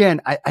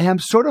again, I am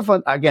sort of,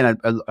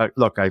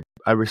 look,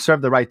 I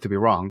reserve the right to be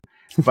wrong,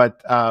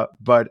 but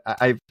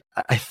I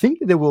think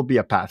there will be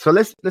a path. So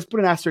let's put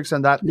an asterisk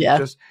on that. Yeah.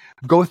 Just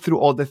go through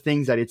all the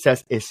things that it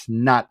says is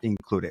not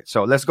included.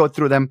 So let's go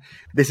through them.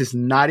 This is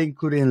not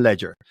included in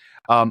Ledger.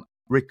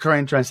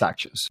 Recurring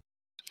transactions.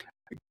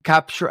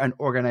 Capture and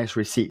organize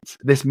receipts.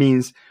 This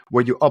means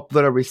where you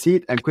upload a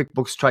receipt and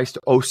QuickBooks tries to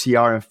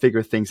OCR and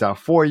figure things out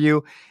for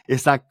you.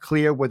 It's not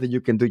clear whether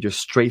you can do just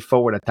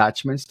straightforward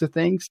attachments to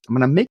things. I'm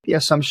going to make the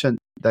assumption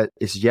that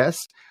is yes,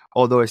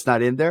 although it's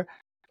not in there.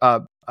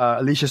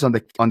 Alicia's on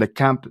the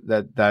camp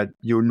that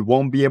you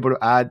won't be able to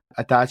add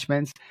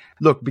attachments.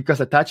 Look,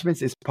 because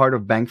attachments is part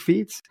of bank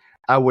feeds,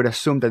 I would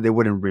assume that they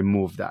wouldn't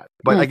remove that.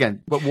 But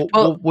again,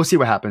 we'll see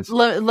what happens.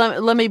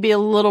 Let me be a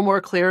little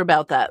more clear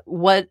about that.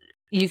 What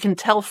you can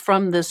tell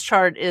from this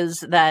chart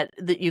is that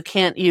you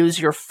can't use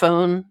your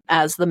phone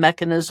as the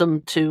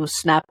mechanism to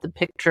snap the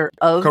picture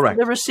of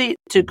the receipt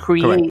to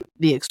create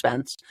the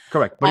expense.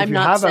 Correct. But I'm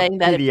not saying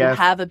that if you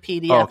have a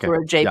PDF or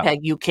a JPEG,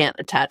 you can't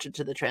attach it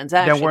to the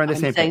transaction. Then we're on the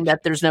same saying page.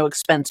 that there's no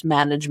expense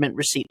management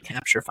receipt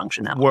capture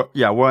functionality.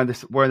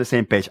 We're on the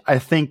same page. I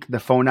think the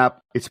phone app,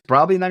 it's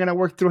probably not going to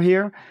work through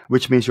here,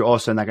 which means you're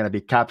also not going to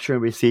be capturing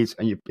receipts,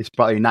 and it's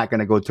probably not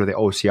going to go through the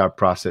OCR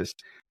process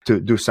to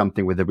do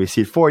something with the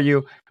receipt for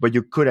you, but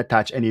you could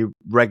attach any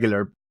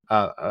regular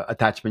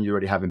attachment you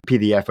already have in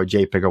PDF or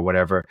JPEG or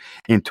whatever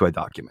into a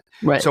document.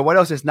 Right. So what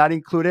else is not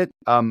included?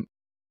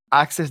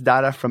 Access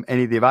data from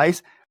any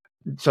device.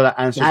 So that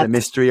answers the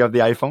mystery of the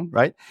iPhone,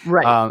 right?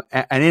 Right.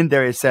 And in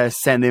there, it says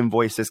send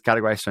invoices,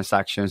 categorize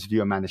transactions,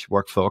 view and manage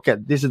workflow. Okay,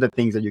 these are the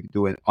things that you can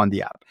do on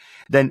the app.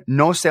 Then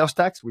no sales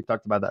tax. We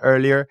talked about that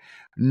earlier.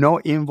 No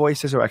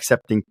invoices or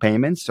accepting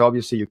payments. So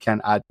obviously you can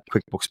add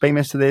QuickBooks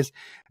payments to this.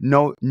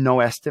 No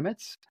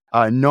estimates.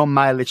 No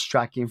mileage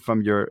tracking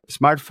from your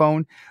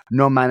smartphone.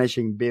 No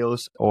managing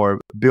bills or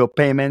bill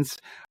payments.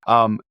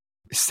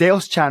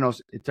 Sales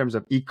channels in terms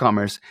of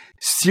e-commerce,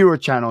 0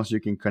 channels you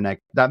can connect.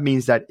 That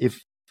means that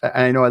if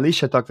and I know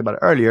Alicia talked about it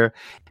earlier,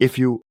 if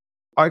you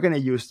are going to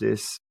use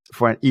this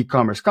for an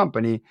e-commerce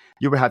company,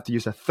 you would have to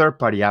use a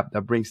third-party app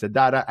that brings the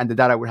data, and the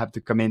data would have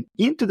to come in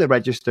into the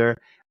register,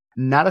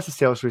 not as a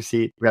sales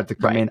receipt. We have to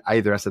come in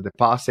either as a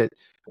deposit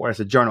or as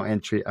a journal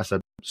entry, as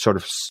a sort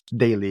of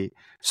daily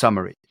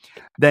summary.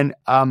 Then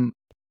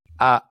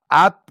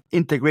app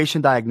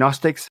integration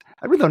diagnostics,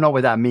 I really don't know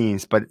what that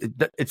means, but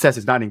it says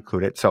it's not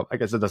included, so I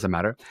guess it doesn't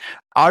matter.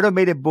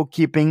 Automated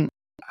bookkeeping,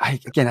 I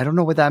don't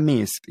know what that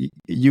means.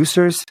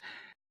 Users,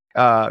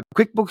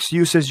 QuickBooks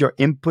uses your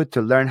input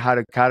to learn how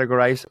to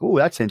categorize. Oh,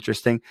 that's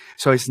interesting.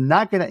 So it's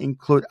not going to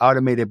include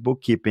automated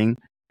bookkeeping.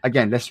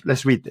 Again,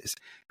 let's read this.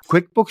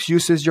 QuickBooks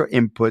uses your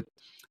input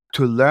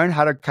to learn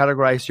how to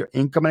categorize your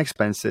income and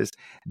expenses,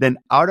 then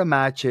auto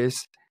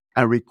matches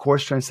and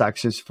records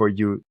transactions for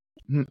you,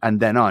 and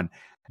then on.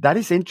 That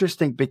is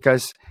interesting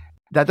because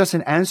that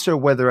doesn't answer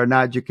whether or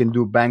not you can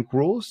do bank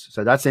rules.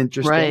 So that's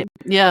interesting. Right.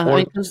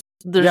 Yeah.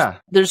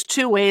 There's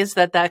two ways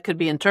that could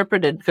be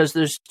interpreted, because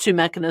there's two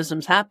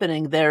mechanisms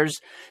happening. There's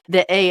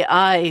the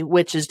AI,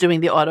 which is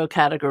doing the auto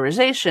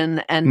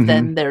categorization, and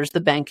then there's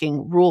the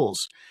banking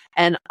rules.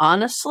 And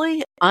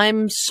honestly,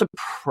 I'm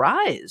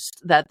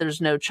surprised that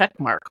there's no check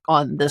mark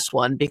on this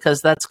one,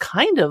 because that's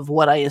kind of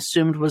what I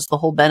assumed was the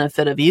whole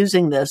benefit of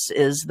using this,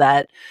 is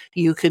that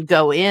you could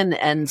go in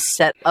and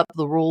set up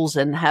the rules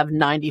and have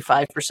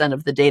 95%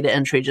 of the data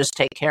entry just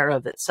take care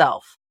of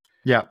itself.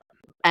 Yeah.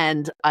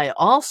 And I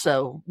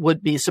also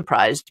would be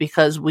surprised,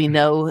 because we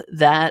know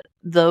that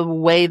the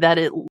way that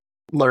it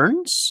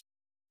learns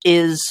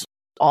is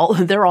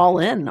they're all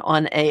in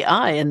on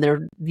AI, and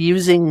they're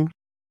using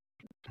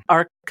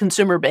our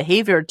consumer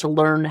behavior to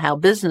learn how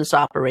business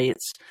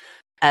operates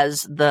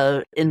as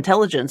the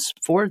intelligence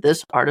for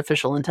this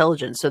artificial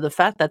intelligence. So the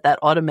fact that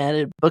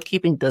automated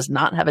bookkeeping does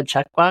not have a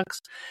checkbox,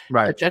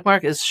 a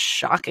checkmark, is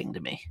shocking to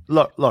me.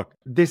 Look,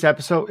 this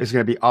episode is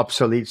going to be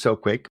obsolete so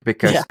quick,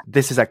 because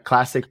this is a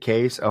classic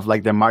case of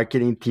like the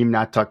marketing team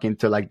not talking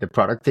to like the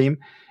product team,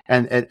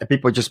 and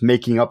people just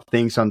making up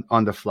things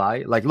on the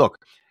fly. Like, look,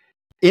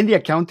 in the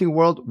accounting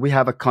world, we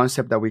have a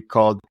concept that we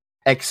call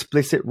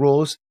explicit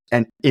rules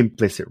and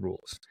implicit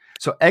rules.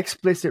 So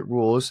explicit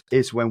rules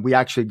is when we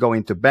actually go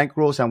into bank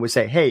rules and we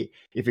say, hey,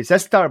 if it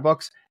says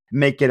Starbucks,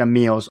 make it a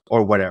meals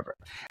or whatever.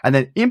 And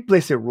then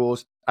implicit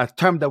rules, a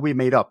term that we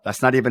made up,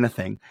 that's not even a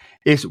thing,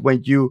 is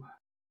when you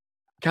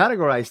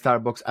categorize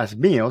Starbucks as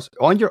meals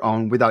on your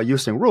own without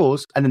using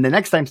rules. And then the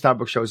next time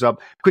Starbucks shows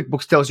up,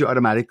 QuickBooks tells you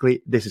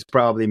automatically, this is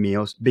probably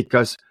meals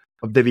because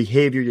of the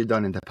behavior you've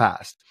done in the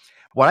past.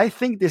 What I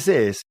think this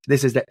is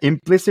the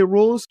implicit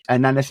rules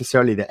and not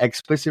necessarily the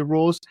explicit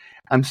rules.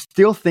 I'm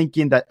still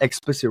thinking that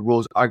explicit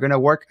rules are going to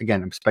work.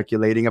 Again, I'm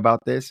speculating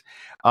about this.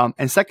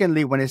 And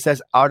secondly, when it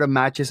says auto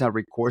matches and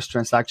records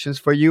transactions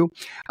for you,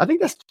 I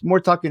think that's more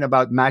talking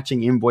about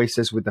matching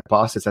invoices with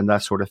deposits and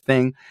that sort of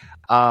thing.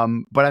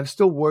 But I'm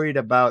still worried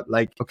about,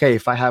 like, okay,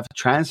 if I have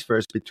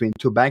transfers between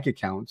two bank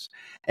accounts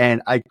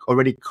and I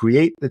already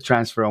create the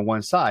transfer on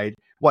one side,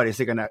 what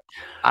is it going to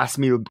ask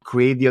me to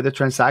create the other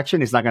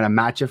transaction? It's not going to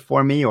match it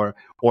for me, or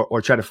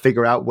try to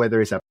figure out whether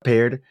it's a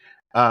paired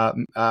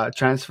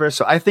transfer.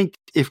 So I think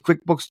if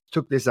QuickBooks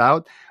took this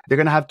out, they're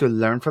going to have to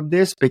learn from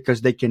this,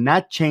 because they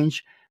cannot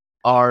change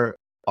our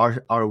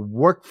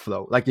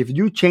workflow. Like, if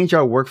you change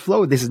our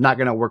workflow, this is not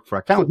going to work for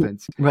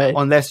accountants, right?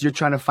 Unless you're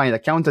trying to find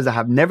accountants that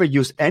have never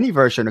used any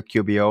version of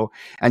QBO,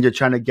 and you're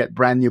trying to get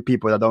brand new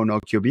people that don't know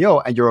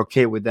QBO, and you're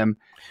okay with them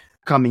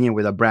coming in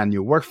with a brand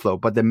new workflow.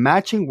 But the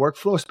matching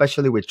workflow,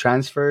 especially with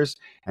transfers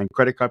and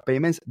credit card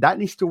payments, that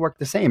needs to work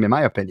the same, in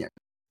my opinion.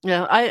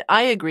 Yeah,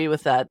 I agree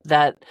with that.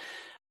 That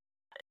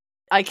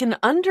I can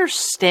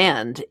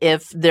understand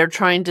if they're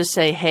trying to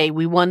say, hey,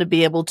 we want to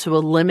be able to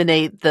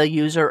eliminate the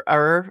user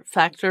error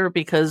factor,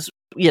 because,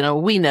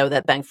 we know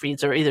that bank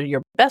feeds are either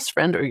your best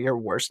friend or your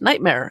worst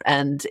nightmare.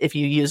 And if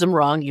you use them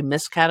wrong, you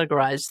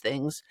miscategorize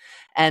things.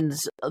 And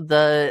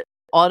the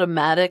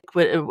automatic,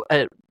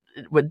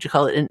 what did you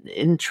call it?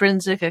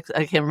 Intrinsic?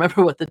 I can't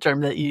remember what the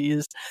term that you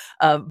used.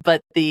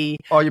 But the...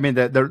 Oh, you mean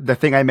the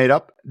thing I made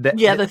up? The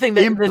thing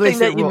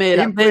that you made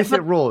up.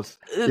 Implicit rules.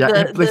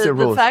 Yeah, implicit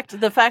rules.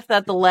 The fact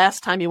that the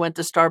last time you went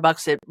to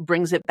Starbucks, it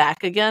brings it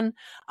back again.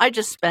 I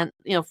just spent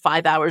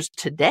 5 hours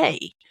today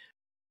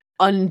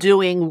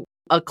undoing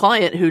a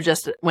client who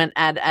just went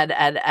add,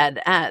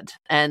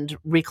 and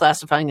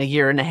reclassifying a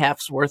year and a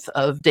half's worth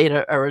of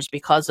data errors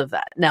because of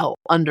that. Now,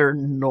 under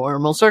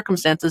normal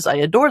circumstances, I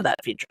adore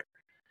that feature.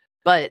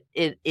 But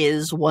it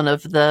is one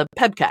of the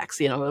PEBCACs.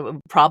 A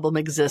problem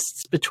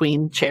exists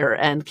between chair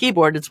and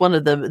keyboard. It's one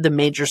of the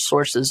major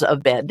sources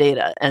of bad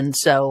data. And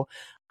so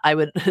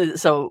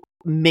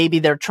maybe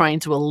they're trying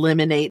to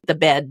eliminate the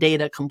bad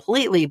data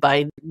completely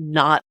by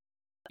not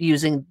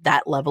using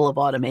that level of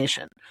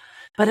automation.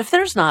 But if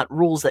there's not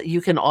rules that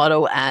you can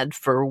auto add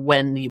for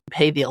when you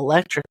pay the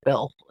electric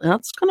bill,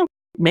 that's going to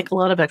make a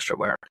lot of extra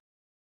work.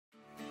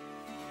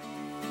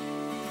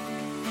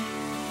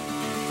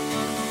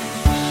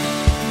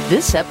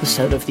 This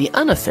episode of the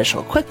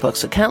unofficial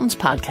QuickBooks Accountants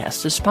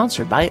Podcast is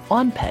sponsored by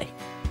OnPay.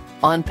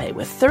 OnPay,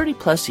 with 30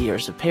 plus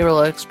years of payroll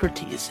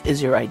expertise,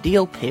 is your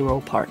ideal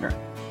payroll partner.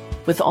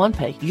 With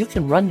OnPay, you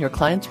can run your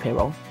client's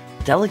payroll,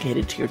 delegate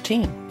it to your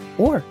team,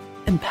 or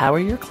empower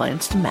your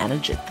clients to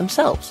manage it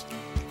themselves.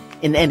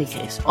 In any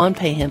case,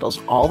 OnPay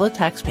handles all the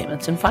tax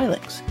payments and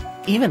filings,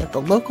 even at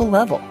the local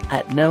level,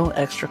 at no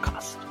extra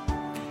cost.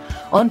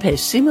 OnPay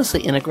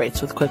seamlessly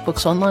integrates with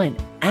QuickBooks Online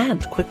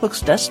and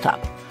QuickBooks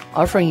Desktop,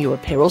 offering you a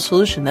payroll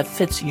solution that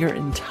fits your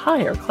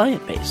entire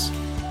client base.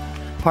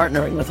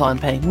 Partnering with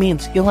OnPay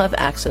means you'll have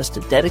access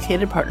to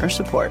dedicated partner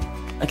support,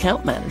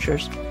 account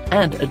managers,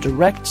 and a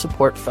direct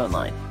support phone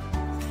line.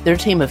 Their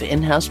team of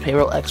in-house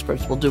payroll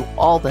experts will do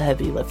all the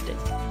heavy lifting,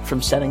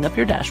 from setting up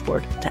your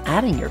dashboard to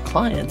adding your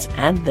clients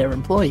and their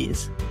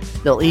employees.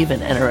 They'll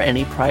even enter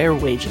any prior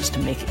wages to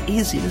make it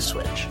easy to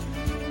switch.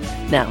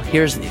 Now,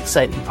 here's the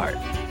exciting part.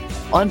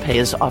 OnPay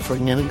is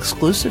offering an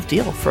exclusive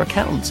deal for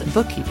accountants and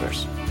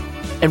bookkeepers.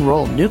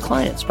 Enroll new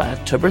clients by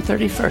October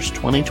 31st,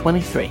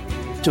 2023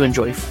 to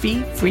enjoy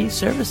fee-free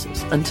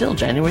services until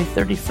January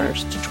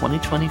 31st,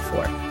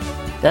 2024.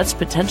 That's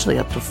potentially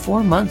up to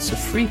 4 months of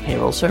free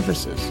payroll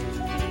services.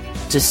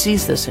 To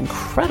seize this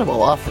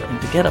incredible offer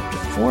and to get up to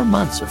 4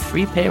 months of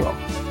free payroll,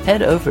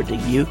 head over to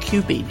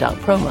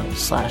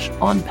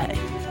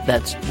uqb.promo/onpay.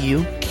 That's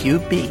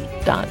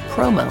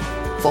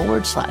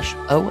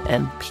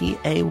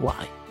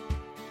uqb.promo/ONPAY.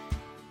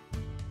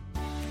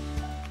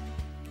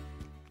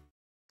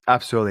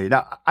 Absolutely.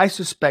 Now, I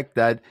suspect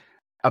that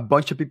a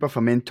bunch of people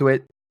from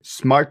Intuit,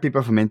 smart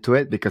people from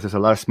Intuit, because there's a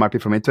lot of smart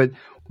people from Intuit,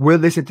 will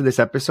listen to this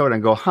episode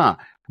and go,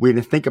 we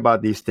didn't think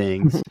about these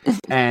things.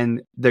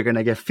 And they're going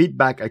to get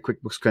feedback at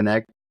QuickBooks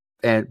Connect.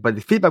 But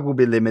the feedback will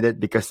be limited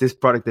because this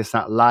product is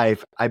not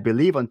live, I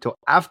believe, until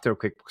after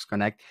QuickBooks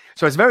Connect.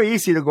 So it's very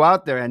easy to go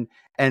out there and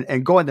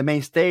go on the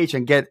main stage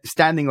and get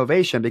standing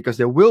ovation, because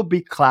there will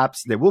be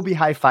claps, there will be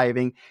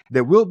high-fiving,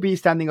 there will be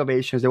standing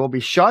ovations, there will be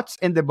shots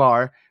in the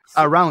bar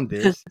around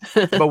this,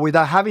 but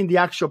without having the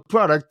actual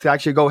product to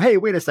actually go, hey,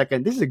 wait a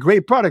second, this is a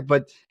great product,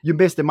 but you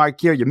missed the mark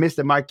here, you missed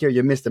the mark here,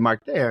 you missed the mark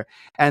there.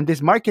 And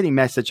this marketing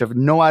message of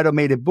no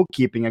automated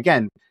bookkeeping,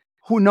 again,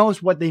 who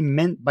knows what they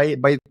meant by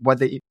what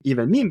they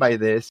even mean by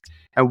this?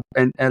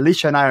 And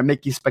Alicia and I are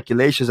making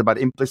speculations about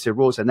implicit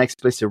rules and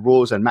explicit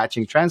rules and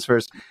matching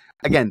transfers.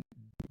 Again,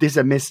 this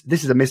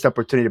is a missed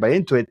opportunity by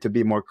Intuit to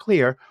be more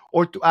clear,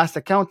 or to ask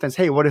accountants,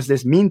 hey, what does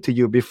this mean to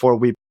you, before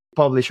we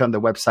publish on the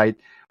website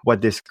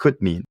what this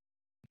could mean.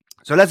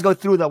 So let's go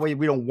through, that way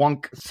we don't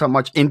wonk so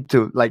much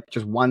into like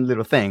just one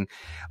little thing.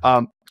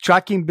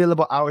 Tracking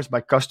billable hours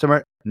by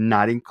customer,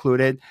 not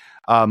included.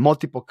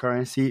 Multiple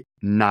currency,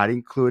 not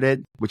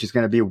included, which is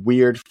going to be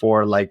weird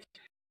for like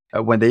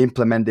when they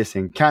implement this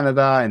in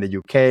Canada and the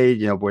UK,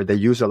 where they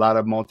use a lot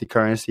of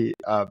multi-currency.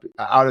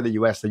 Out of the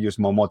US, they use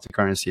more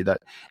multi-currency than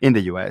in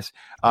the US.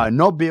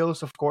 No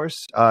bills, of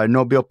course,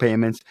 no bill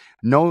payments,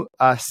 no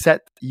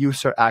set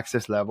user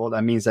access level.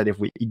 That means that if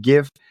we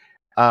give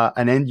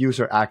an end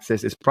user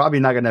access, it's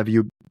probably not going to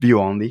view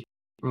only.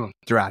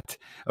 Drat.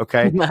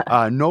 Okay.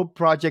 No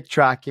project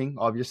tracking,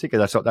 obviously,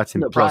 because that's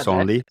in plus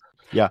only.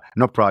 Yeah.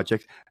 No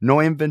projects, no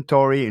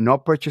inventory, no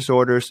purchase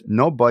orders,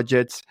 no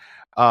budgets,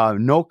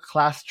 no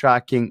class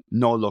tracking,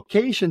 no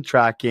location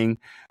tracking,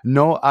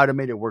 no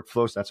automated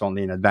workflows. That's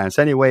only in advance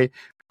anyway.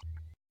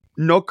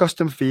 No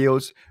custom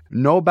fields,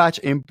 no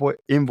batch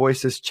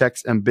invoices,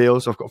 checks, and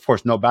bills. Of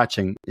course, no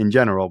batching in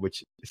general,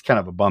 which is kind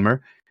of a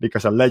bummer,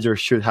 because a ledger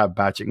should have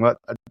batching. Well,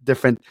 a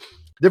different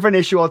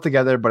issue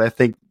altogether, but I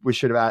think we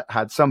should have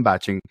had some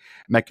batching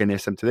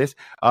mechanism to this.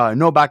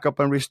 No backup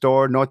and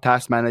restore, no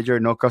task manager,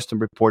 no custom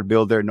report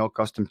builder, no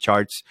custom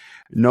charts,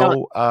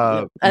 no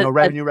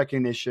revenue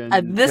recognition.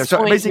 At this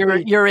point,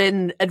 you're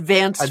in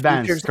advanced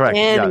features correct,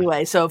 anyway.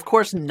 Yeah. So of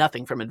course,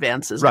 nothing from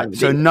advanced is right.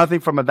 So nothing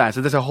from advanced.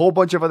 So there's a whole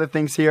bunch of other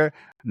things here,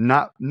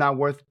 not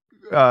worth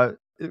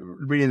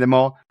reading them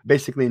all.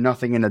 Basically,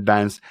 nothing in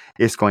advance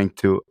is going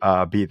to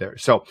be there.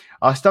 So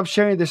I'll stop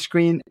sharing the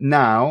screen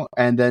now,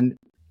 and then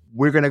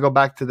we're going to go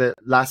back to the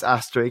last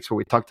asterisk where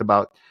we talked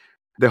about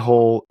the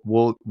whole,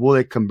 will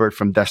it convert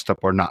from desktop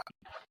or not?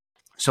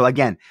 So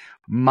again,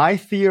 my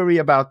theory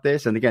about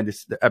this, and again,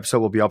 the episode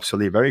will be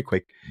obsolete very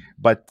quick,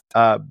 but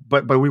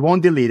we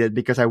won't delete it,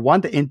 because I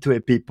want the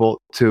Intuit people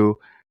to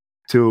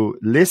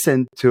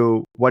listen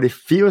to what it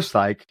feels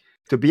like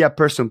to be a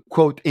person,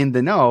 quote, in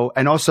the know,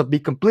 and also be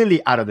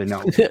completely out of the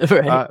know.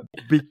 Right.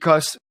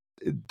 Because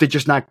they're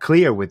just not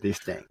clear with these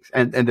things.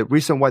 And the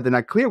reason why they're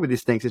not clear with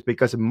these things is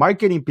because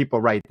marketing people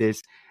write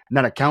this,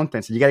 not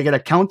accountants. You got to get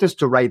accountants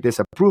to write this,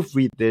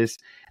 proofread this,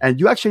 and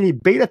you actually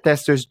need beta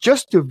testers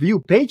just to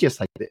view pages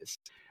like this,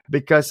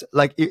 because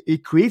like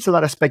it creates a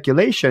lot of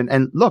speculation.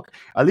 And look,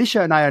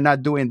 Alicia and I are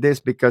not doing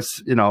this because,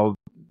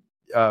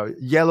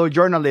 yellow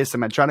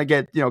journalism and trying to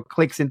get,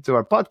 clicks into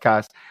our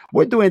podcast.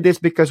 We're doing this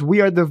because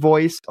we are the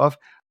voice of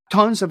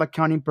tons of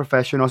accounting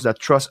professionals that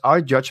trust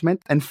our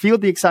judgment and feel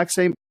the exact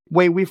same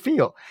way we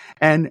feel.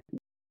 And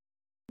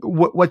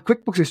what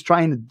QuickBooks is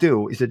trying to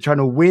do is they're trying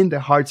to win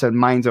the hearts and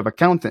minds of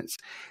accountants.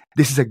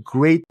 This is a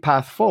great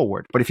path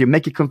forward. But if you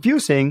make it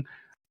confusing,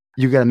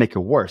 you got to make it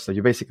worse. So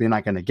you're basically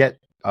not going to get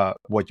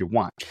what you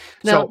want.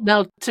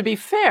 Now, to be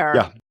fair,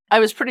 yeah. I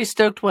was pretty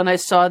stoked when I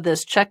saw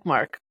this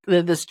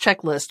this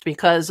checklist,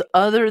 because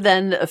other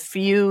than a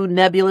few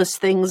nebulous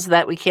things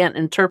that we can't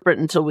interpret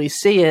until we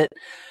see it,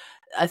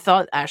 I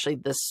thought actually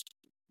this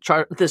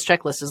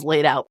checklist is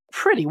laid out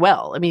pretty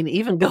well. I mean,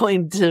 even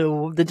going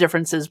to the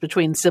differences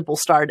between Simple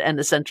Start and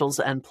Essentials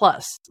and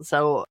Plus.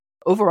 So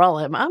overall,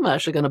 I'm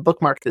actually going to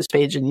bookmark this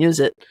page and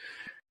use it,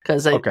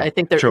 because I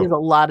think there is a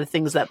lot of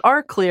things that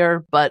are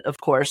clear, but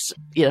of course,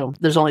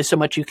 there's only so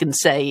much you can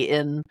say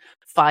in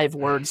 5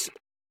 words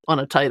on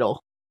a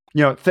title.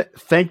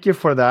 Thank you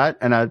for that.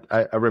 And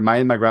I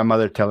remind my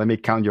grandmother telling me,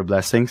 count your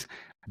blessings.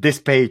 This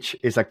page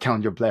is a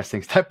count your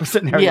blessings type of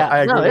scenario. Yeah, I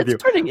agree with you.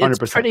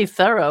 100%. It's pretty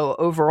thorough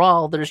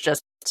overall. There's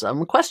just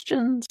some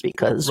questions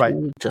because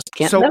we just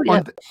can't know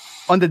yet.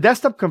 On the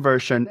desktop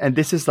conversion, and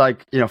this is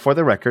for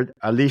the record,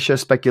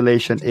 Alicia's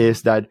speculation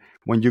is that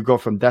when you go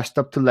from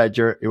desktop to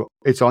Ledger,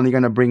 it's only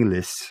going to bring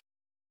lists.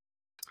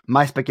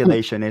 My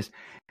speculation is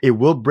it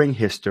will bring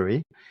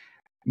history.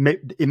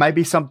 It might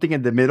be something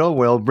in the middle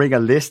where it'll bring a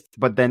list,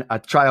 but then a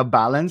trial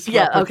balance.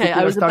 Yeah, okay.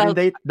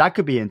 Date. That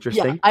could be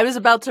interesting. Yeah, I was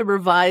about to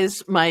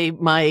revise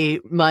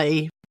my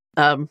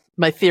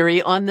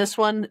theory on this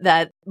one,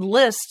 that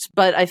list,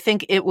 but I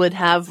think it would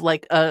have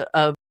like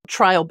a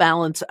trial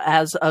balance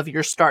as of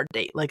your start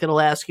date. Like it'll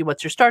ask you,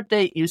 what's your start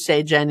date? You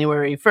say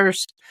January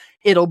 1st.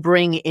 It'll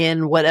bring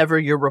in whatever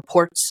your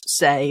reports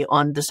say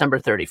on December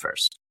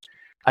 31st.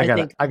 I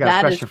think I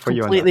got a question for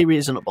you. Completely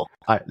reasonable.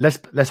 All right,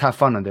 let's have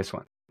fun on this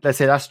one. Let's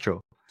say that's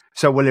true.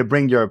 So will it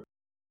bring your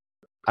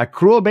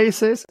accrual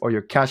basis or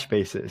your cash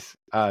basis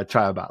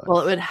trial balance?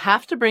 Well, it would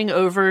have to bring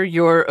over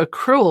your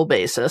accrual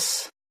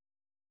basis.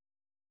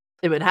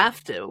 It would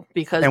have to,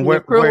 because the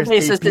accrual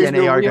basis is the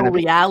real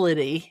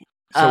reality.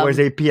 So where's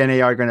AP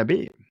and AR going to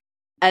be?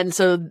 And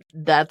so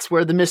that's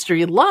where the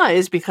mystery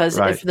lies, because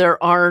if there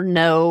are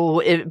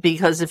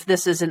because if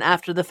this is an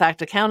after the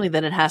fact accounting,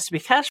 then it has to be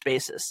cash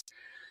basis.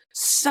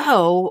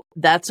 So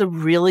that's a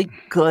really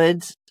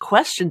good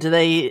question.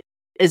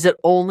 Is it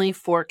only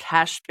for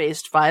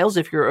cash-based files?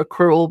 If you're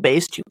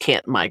accrual-based, you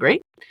can't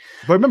migrate.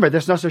 But remember,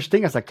 there's no such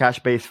thing as a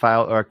cash-based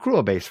file or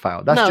accrual-based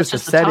file. That's just a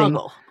setting.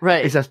 Toggle.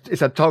 Right.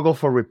 It's a toggle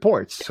for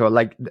reports. So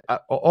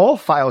all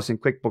files in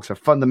QuickBooks are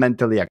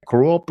fundamentally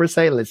accrual per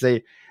se. Let's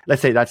say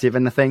that's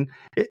even a thing.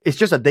 It's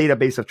just a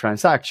database of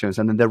transactions.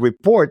 And then the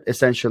report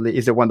essentially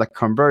is the one that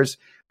converts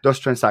those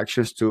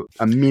transactions to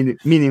a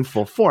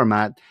meaningful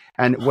format.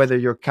 And whether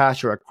you're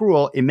cash or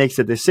accrual, it makes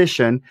a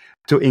decision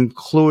to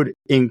include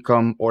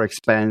income or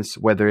expense,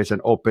 whether it's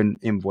an open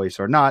invoice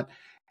or not.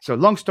 So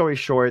long story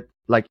short,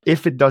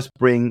 if it does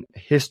bring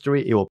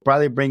history, it will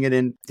probably bring it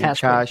in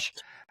cash.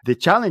 The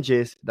challenge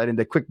is that in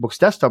the QuickBooks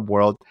desktop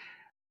world,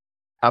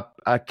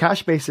 a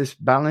cash basis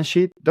balance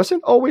sheet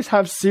doesn't always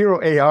have 0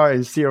 AR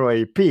and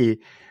 0 AP.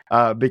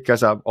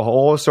 Because of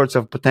all sorts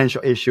of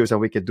potential issues, and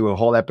we could do a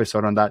whole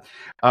episode on that.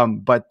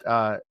 But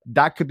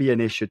that could be an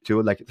issue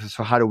too.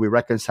 So how do we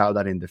reconcile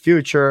that in the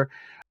future?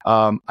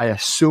 I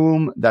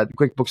assume that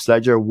QuickBooks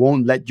Ledger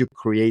won't let you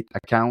create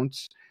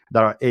accounts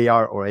that are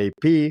AR or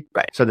AP.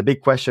 Right. So the big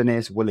question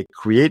is, will it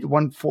create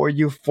one for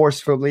you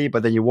forcefully,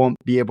 but then you won't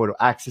be able to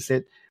access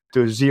it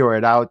to zero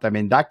it out? I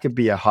mean, that could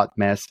be a hot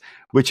mess,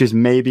 which is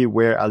maybe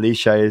where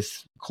Alicia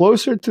is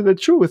closer to the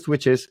truth,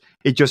 which is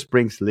it just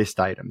brings list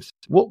items.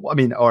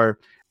 Or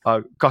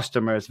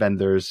customers,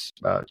 vendors,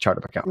 chart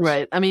of accounts.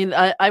 Right. I mean,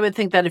 I would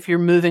think that if you're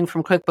moving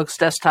from QuickBooks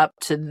Desktop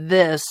to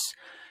this,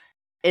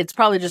 it's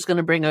probably just going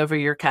to bring over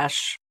your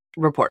cash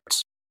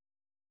reports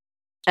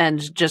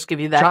and just give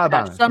you that trial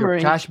cash balance, summary.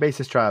 Your cash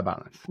basis trial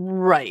balance.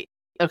 Right.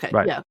 Okay.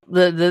 Right. Yeah.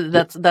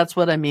 That's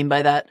what I mean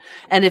by that.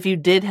 And if you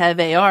did have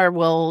AR,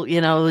 well,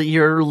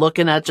 you're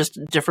looking at just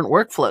different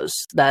workflows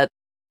that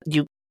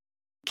you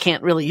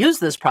can't really use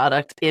this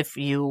product if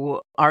you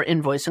are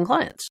invoicing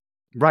clients.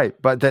 Right.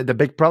 But the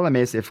big problem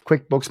is if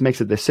QuickBooks makes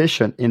a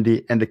decision in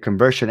the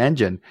conversion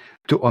engine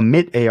to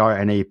omit AR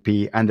and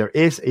AP, and there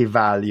is a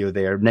value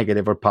there,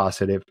 negative or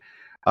positive,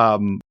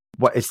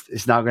 what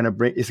it's now going to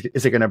bring? Is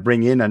it going to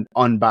bring in an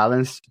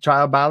unbalanced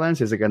trial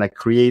balance? Is it going to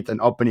create an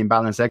opening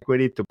balance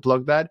equity to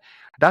plug that?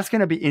 That's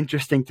going to be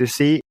interesting to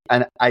see.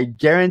 And I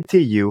guarantee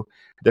you,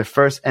 the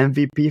first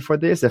MVP for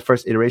this, the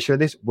first iteration of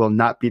this, will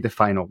not be the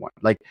final one.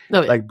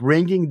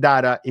 Bringing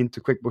data into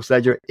QuickBooks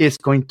Ledger is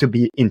going to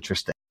be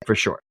interesting for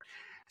sure.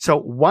 So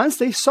once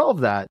they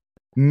solve that,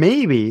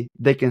 maybe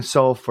they can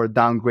solve for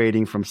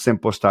downgrading from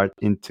Simple Start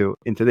into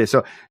this.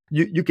 So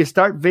you can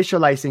start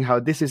visualizing how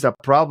this is a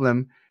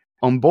problem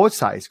on both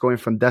sides. Going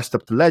from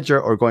desktop to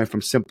Ledger or going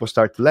from Simple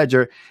Start to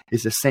Ledger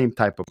is the same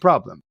type of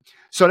problem.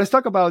 So let's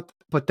talk about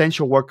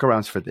potential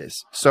workarounds for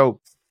this. So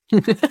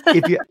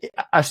if you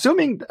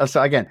assuming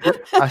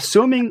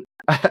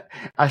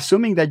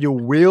that you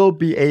will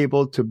be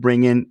able to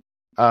bring in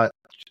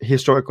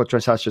historical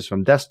transactions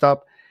from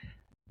desktop,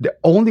 the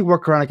only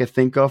workaround I can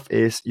think of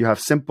is you have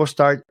Simple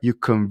Start, you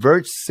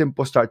convert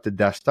Simple Start to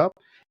desktop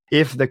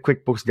if the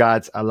QuickBooks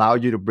gods allow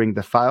you to bring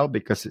the file,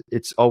 because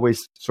it's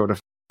always sort of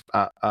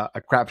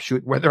a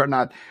crapshoot whether or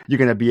not you're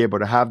going to be able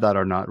to have that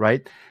or not,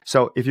 right?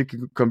 So if you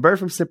can convert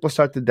from Simple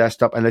Start to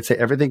desktop, and let's say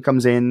everything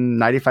comes in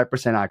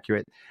 95%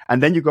 accurate,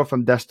 and then you go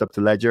from desktop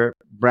to Ledger,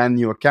 brand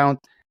new account,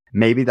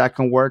 maybe that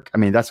can work. I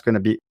mean, that's going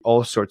to be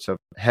all sorts of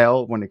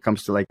hell when it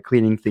comes to like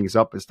cleaning things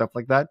up and stuff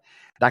like that.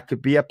 That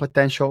could be a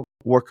potential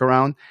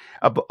workaround.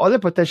 But other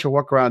potential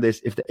workaround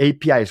is if the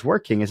API is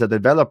working, is a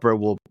developer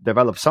will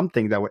develop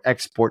something that would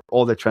export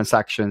all the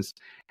transactions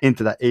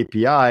into that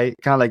API.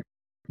 Kind of like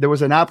there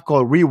was an app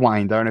called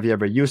Rewind. I don't know if you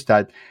ever used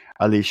that,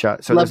 Alicia.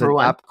 So Love there's an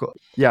Rewind. app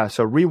called,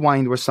 so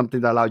Rewind was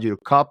something that allowed you to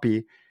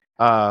copy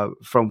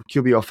from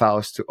QBO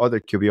files to other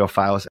QBO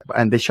files,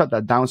 and they shut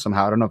that down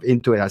somehow. I don't know if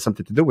Intuit has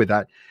something to do with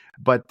that,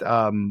 but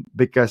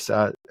because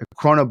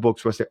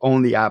Chronobooks was the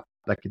only app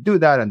that could do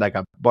that, and that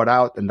got bought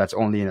out, and that's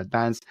only in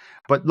advance.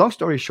 But long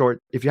story short,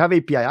 if you have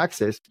API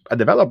access, a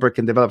developer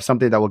can develop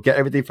something that will get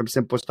everything from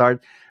Simple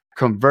Start,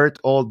 convert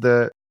all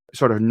the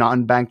sort of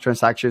non-bank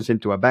transactions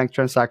into a bank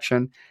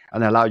transaction,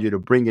 and allow you to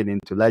bring it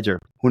into Ledger.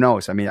 Who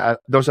knows? I mean,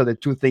 those are the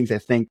two things I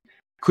think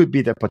could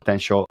be the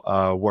potential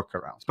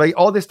workarounds. But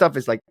all this stuff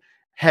is like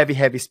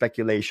heavy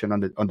speculation on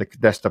the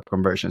desktop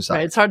conversion side.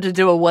 Right, it's hard to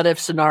do a what if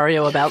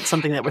scenario about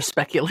something that we're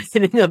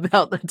speculating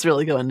about. That's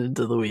really going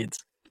into the weeds.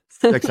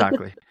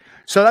 Exactly.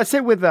 So that's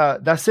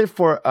it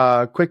for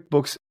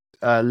QuickBooks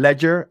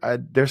Ledger.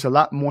 There's a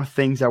lot more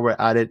things that were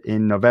added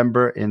in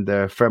November in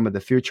the Firm of the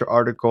Future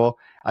article.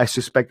 I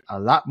suspect a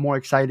lot more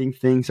exciting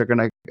things are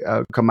going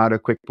to come out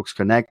of QuickBooks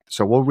Connect.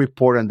 So we'll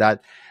report on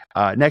that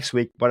next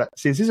week. But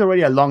since this is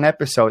already a long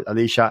episode,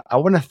 Alicia, I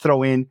want to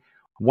throw in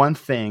one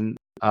thing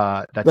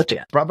that's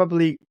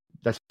probably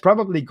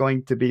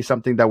going to be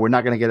something that we're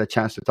not going to get a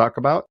chance to talk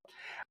about.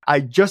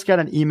 I just got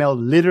an email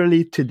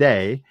literally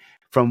today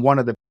from one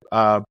of the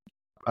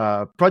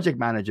project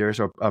managers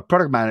or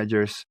product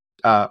managers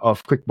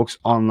of QuickBooks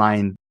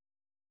Online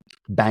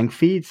bank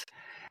feeds.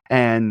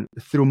 And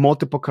through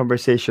multiple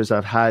conversations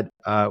I've had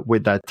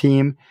with that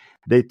team,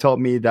 they told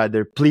me that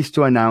they're pleased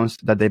to announce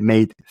that they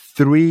made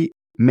 3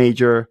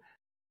 major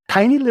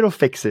tiny little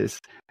fixes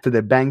to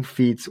the bank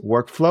feeds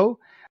workflow.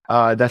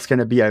 That's going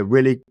to be a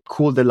really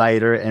cool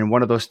delighter, and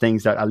one of those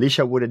things that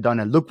Alicia would have done.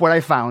 And look what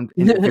I found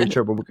in the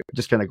future, but we're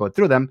just going to go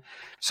through them.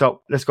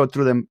 So let's go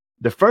through them.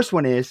 The first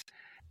one is,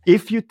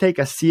 if you take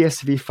a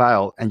CSV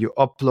file and you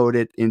upload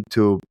it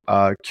into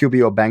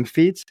QBO bank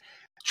feeds,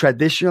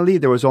 traditionally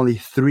there was only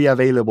 3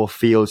 available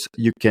fields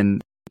you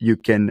can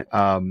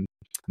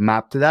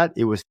map to that.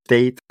 It was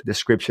date,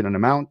 description, and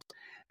amount.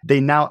 They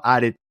now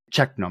added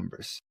check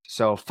numbers.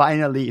 So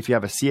finally, if you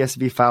have a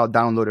CSV file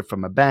downloaded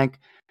from a bank,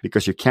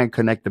 because you can't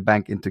connect the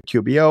bank into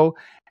QBO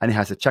and it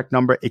has a check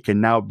number, it can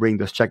now bring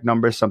those check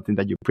numbers, something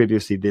that you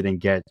previously didn't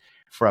get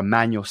for a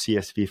manual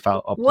CSV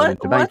file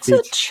uploaded to bank feeds.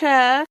 What's a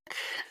check?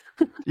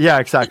 Yeah,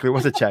 exactly.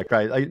 What's a check,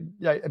 right?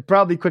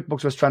 Probably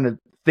QuickBooks was trying to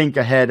think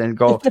ahead and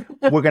go,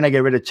 we're going to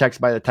get rid of checks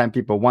by the time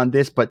people want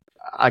this. But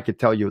I could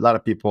tell you a lot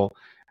of people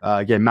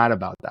get mad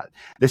about that.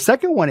 The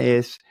second one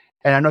is,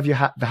 and I don't know if you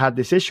have had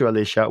this issue,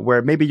 Alicia,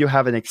 where maybe you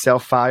have an Excel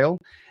file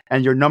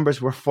and your numbers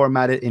were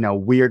formatted in a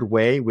weird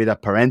way with a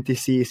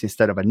parentheses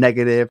instead of a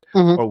negative,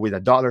 or with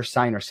a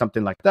 $sign or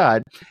something like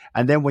that.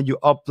 And then when you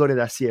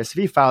uploaded a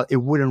CSV file, it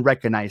wouldn't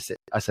recognize it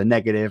as a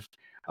negative.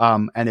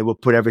 And it will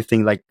put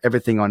everything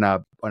on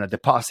a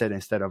deposit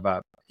instead of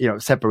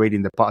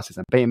separating deposits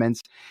and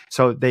payments.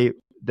 So they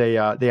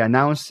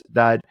announced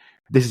that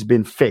this has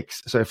been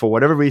fixed. So if for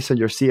whatever reason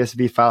your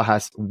CSV file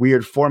has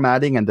weird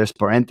formatting and there's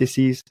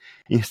parentheses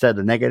instead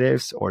of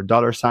negatives or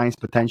 $signs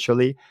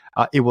potentially,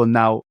 it will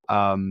now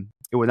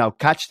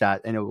catch that,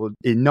 and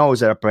it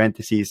knows that a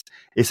parentheses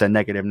is a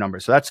negative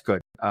number. So that's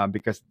good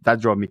because that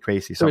drove me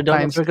crazy. So we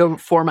don't have to go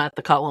format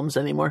the columns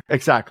anymore.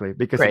 Exactly,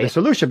 because the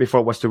solution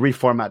before was to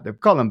reformat the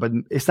column, but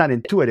it's not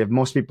intuitive.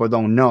 Most people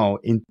don't know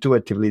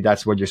intuitively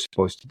that's what you're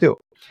supposed to do.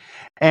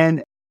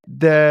 And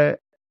the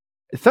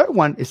third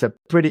one is a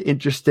pretty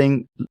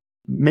interesting,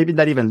 maybe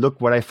not even look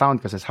what I found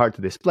because it's hard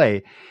to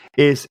display,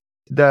 is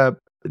the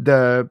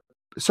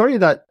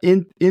that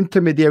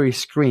intermediary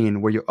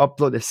screen where you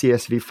upload a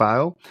CSV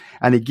file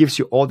and it gives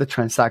you all the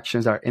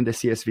transactions that are in the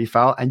CSV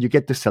file, and you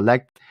get to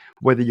select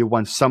whether you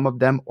want some of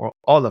them or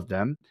all of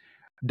them.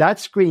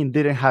 That screen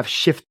didn't have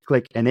shift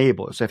click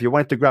enabled. So if you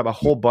wanted to grab a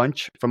whole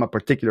bunch from a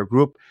particular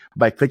group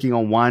by clicking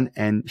on one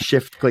and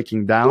shift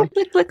clicking down,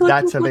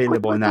 that's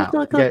available now.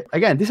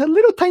 Again, these are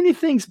little tiny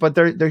things, but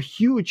they're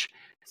huge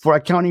for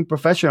accounting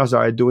professionals that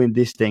are doing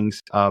these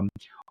things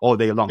all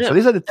day long. Yeah. So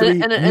these are the 3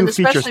 new features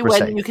per se.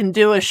 Especially when you can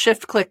do a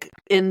shift click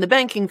in the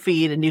banking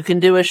feed and you can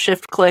do a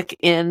shift click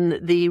in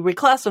the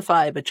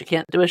reclassify, but you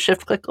can't do a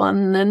shift click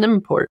on an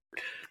import.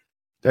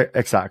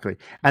 Exactly.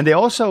 And they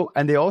also,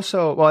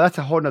 well, that's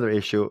a whole nother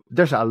issue.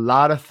 There's a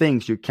lot of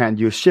things you can't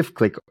use shift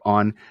click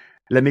on.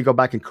 Let me go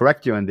back and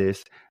correct you on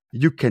this.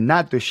 You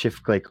cannot do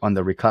shift click on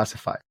the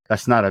reclassify.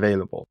 That's not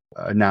available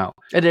now.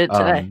 It is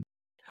today.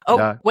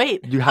 Oh,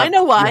 wait. I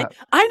know why.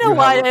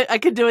 I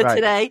could do it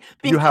today.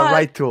 Because you have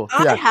Right Tool.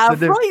 I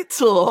have Right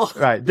Tool.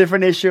 Right.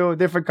 Different issue,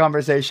 different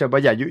conversation.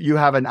 But yeah, you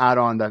have an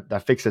add-on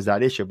that fixes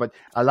that issue. But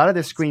a lot of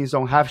the screens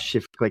don't have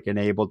shift click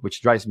enabled,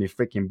 which drives me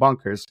freaking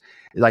bonkers.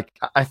 Like,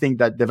 I think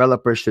that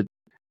developers should,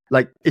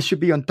 like, it should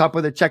be on top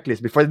of the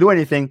checklist. Before they do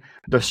anything,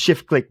 does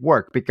shift click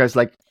work? Because,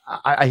 like,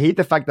 I hate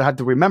the fact that I have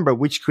to remember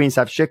which screens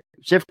have shift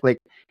click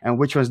and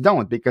which ones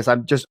don't, because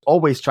I'm just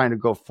always trying to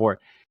go for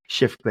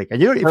shift click.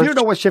 And if you don't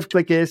know what shift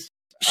click is,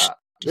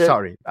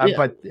 sorry.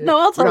 But no,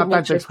 I'll tell you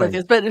what shift click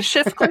is. But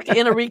shift click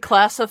in a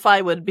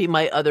reclassify would be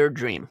my other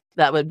dream.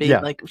 That would be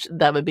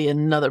that would be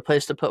another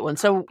place to put one.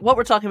 So what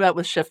we're talking about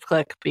with shift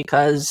click,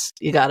 because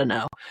you got to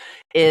know,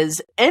 is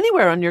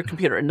anywhere on your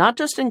computer, not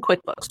just in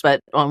QuickBooks,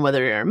 but on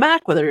whether you're in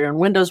Mac, whether you're in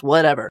Windows,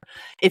 whatever.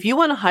 If you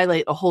want to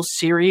highlight a whole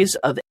series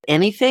of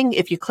anything,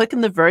 if you click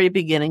in the very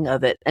beginning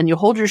of it and you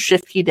hold your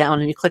shift key down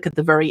and you click at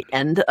the very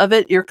end of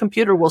it, your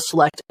computer will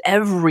select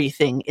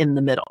everything in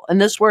the middle. And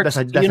this works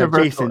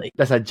universally.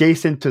 That's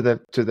adjacent to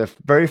the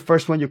very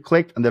first one you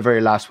clicked and the very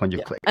last one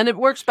you clicked. And it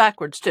works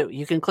backwards too.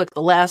 You can click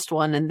the last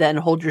one and then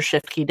hold your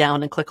shift key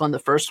down and click on the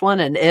first one,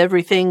 and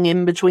everything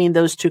in between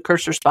those two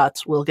cursor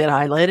spots will get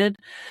highlighted.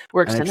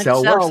 Works in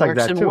Excel,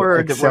 works in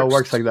Word. Excel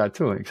works like that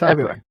too. Exactly.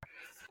 Everywhere.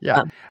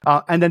 Yeah.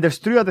 And then there's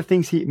 3 other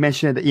things he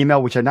mentioned in the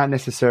email, which are not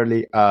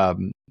necessarily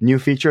new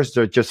features.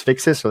 They're just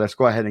fixes. So let's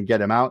go ahead and get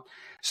them out.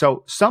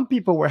 So some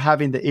people were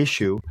having the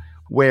issue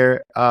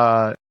where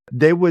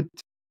they would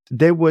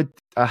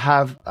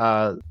have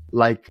a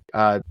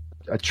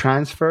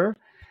transfer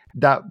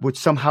that would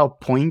somehow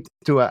point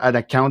to an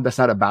account that's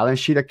not a balance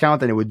sheet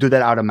account, and it would do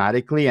that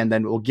automatically, and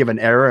then it will give an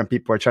error, and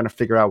people are trying to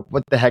figure out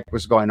what the heck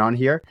was going on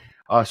here.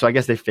 So I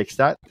guess they fixed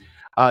that.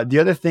 The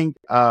other thing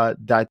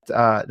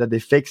that they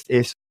fixed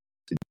is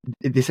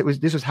this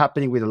was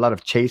happening with a lot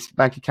of Chase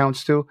bank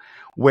accounts too,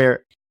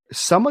 where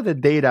some of the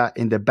data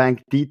in the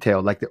bank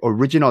detail, like the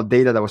original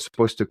data that was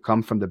supposed to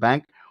come from the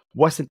bank,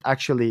 wasn't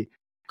actually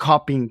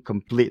copying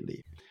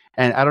completely.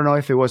 And I don't know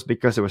if it was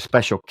because there were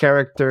special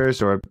characters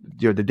or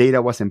the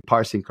data wasn't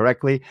parsing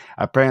correctly.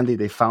 Apparently,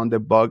 they found the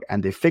bug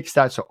and they fixed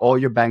that. So all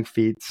your bank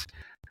feeds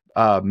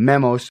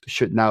memos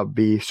should now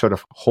be sort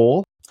of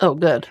whole. Oh,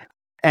 good.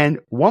 And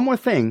one more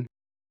thing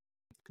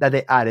that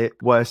they added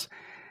was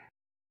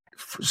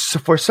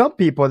for some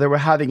people, they were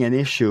having an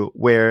issue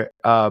where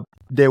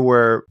they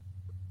were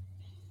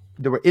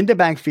in the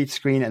bank feed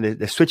screen and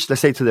they switched,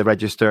 let's say, to the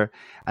register,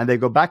 and they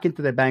go back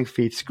into the bank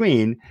feed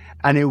screen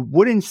and it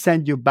wouldn't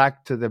send you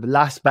back to the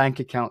last bank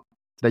account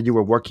that you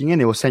were working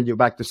in. It will send you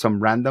back to some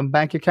random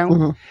bank account.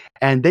 Mm-hmm.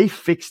 And they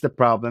fixed the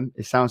problem.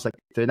 It sounds like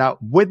they're now,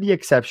 with the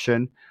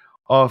exception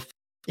of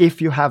if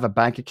you have a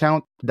bank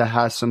account that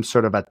has some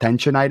sort of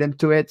attention item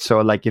to it. So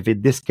like if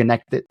it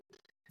disconnected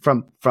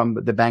from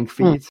the bank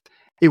feeds,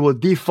 it will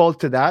default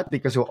to that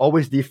because it will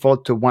always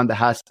default to one that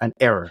has an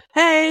error.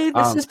 Hey,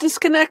 this is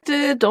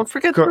disconnected. Don't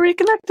forget to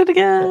reconnect it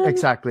again.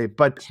 Exactly.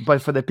 But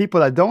for the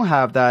people that don't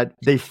have that,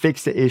 they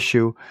fix the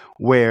issue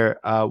where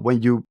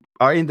when you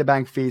are in the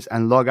bank feeds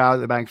and log out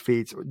of the bank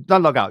feeds,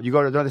 not log out, you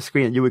go to the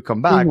screen and you would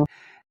come back. Mm-hmm.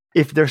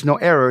 If there's no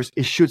errors,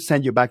 it should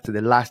send you back to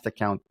the last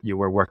account you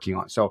were working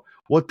on. So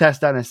we'll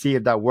test that and see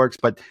if that works.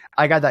 But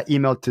I got that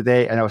email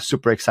today and I was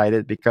super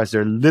excited because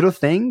they're little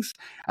things.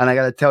 And I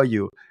got to tell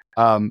you,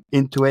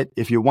 Intuit,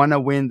 if you want to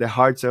win the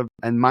hearts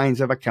and minds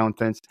of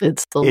accountants,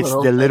 it's the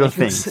little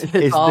things. It's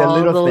the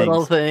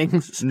little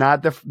things.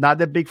 Not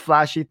the big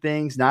flashy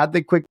things, not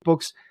the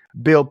QuickBooks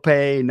bill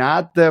pay,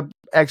 not the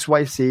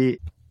XYZ,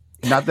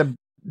 not the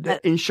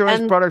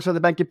insurance products or the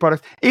banking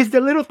products. It's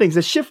the little things,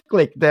 the shift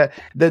click, the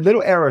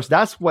little errors.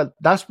 That's what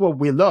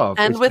we love.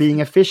 And it's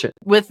being efficient.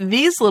 With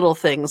these little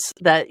things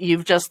that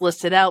you've just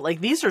listed out,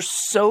 like these are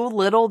so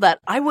little that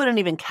I wouldn't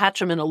even catch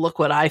them in a look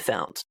what I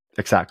found.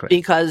 Exactly.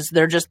 Because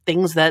they're just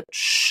things that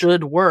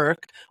should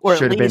work or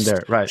should at least have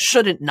been there, right.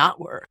 Shouldn't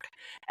not work.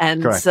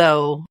 And Correct.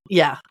 so,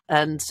 yeah.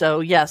 And so,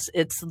 yes,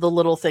 it's the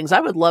little things. I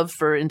would love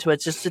for Intuit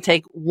just to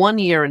take 1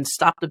 year and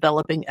stop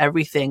developing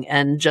everything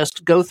and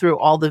just go through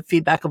all the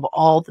feedback of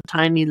all the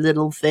tiny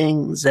little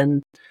things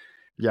and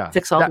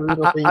fix all the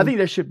little things. I think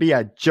there should be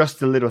a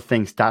just the little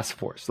things task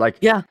force. Like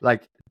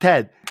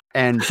Ted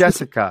and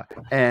Jessica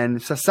and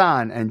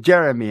Sasan and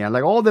Jeremy and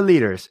like all the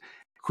leaders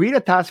create a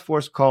task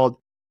force called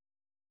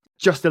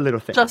Just the Little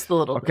Things. Just the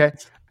little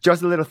things.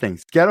 Just the little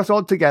things. Get us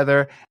all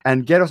together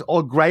and get us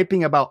all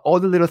griping about all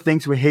the little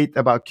things we hate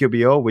about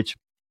QBO, which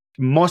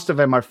most of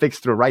them are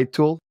fixed through Right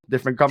Tool,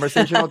 different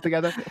conversation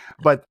altogether.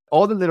 But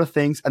all the little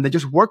things, and then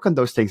just work on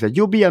those things. And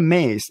you'll be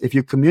amazed if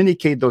you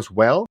communicate those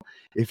well.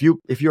 If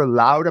you're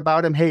loud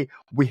about them, hey,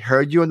 we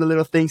heard you on the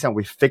little things and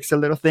we fixed the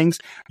little things,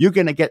 you're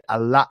going to get a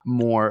lot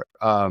more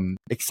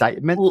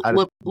excitement.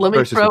 Let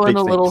me throw in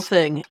a little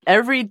thing.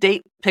 Every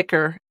date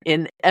picker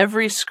in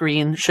every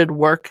screen should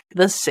work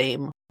the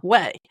same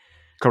way.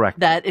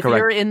 Correct. That if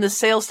you're in the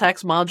sales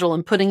tax module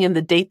and putting in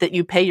the date that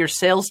you pay your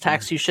sales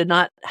tax, you should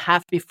not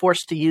have to be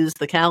forced to use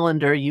the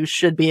calendar. You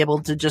should be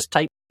able to just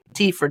type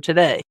T for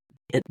today.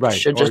 It Right.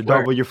 should Or just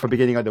work. W for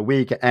beginning of the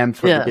week, M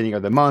for beginning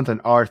of the month,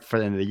 and R for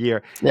the end of the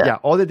year. Yeah.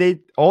 All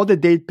the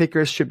date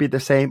pickers should be the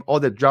same. All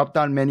the drop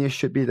down menus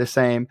should be the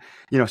same.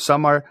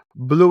 Some are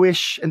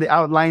bluish in the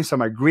outline,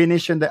 some are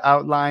greenish in the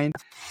outline.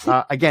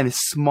 Again,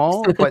 it's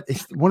small, but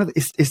it's one of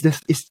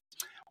the,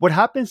 what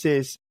happens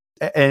is,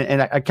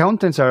 and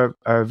accountants are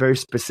a very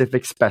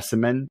specific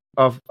specimen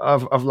of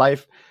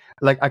life.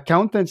 Like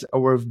accountants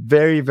are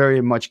very,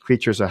 very much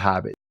creatures of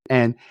habit.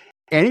 And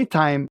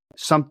anytime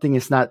something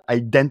is not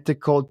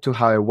identical to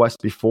how it was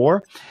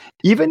before,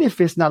 even if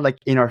it's not like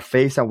in our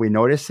face and we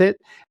notice it,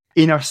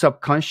 in our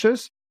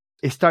subconscious,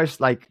 it starts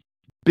like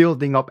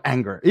building up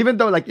anger, even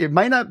though like it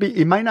might not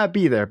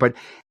be there, but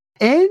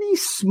any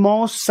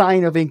small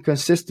sign of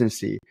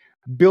inconsistency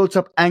builds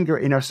up anger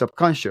in our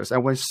subconscious.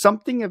 And when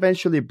something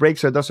eventually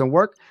breaks or doesn't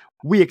work,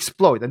 we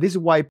explode. And this is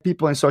why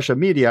people in social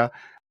media,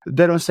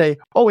 they don't say,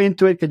 "Oh,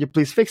 Intuit, can you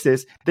please fix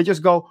this?" They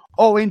just go,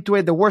 "Oh,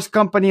 Intuit, the worst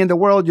company in the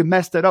world, you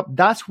messed it up."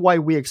 That's why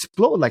we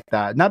explode like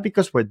that. Not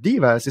because we're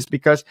divas. It's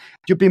because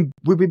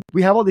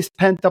we have all this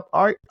pent up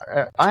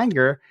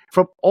anger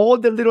from all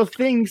the little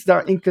things that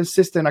are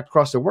inconsistent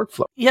across the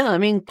workflow. Yeah, I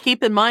mean,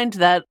 keep in mind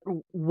that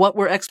what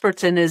we're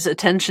experts in is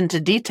attention to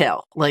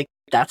detail. Like,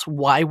 that's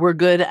why we're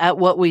good at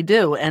what we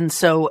do. And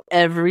so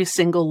every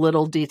single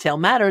little detail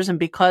matters. And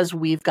because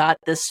we've got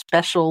this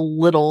special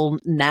little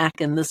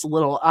knack and this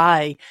little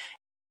eye,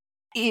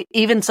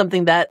 even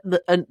something that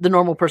the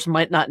normal person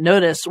might not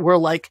notice, we're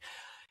like,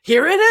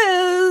 here it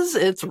is.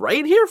 It's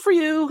right here for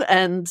you.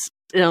 And,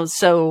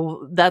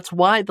 so that's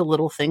why the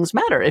little things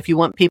matter. If you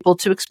want people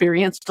to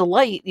experience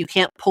delight, you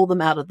can't pull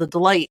them out of the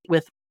delight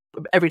with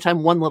every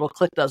time one little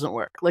click doesn't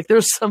work. Like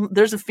there's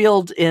a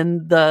field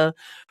in the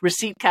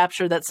receipt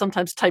capture that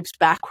sometimes types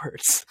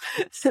backwards,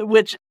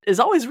 which is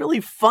always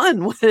really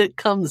fun when it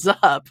comes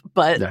up.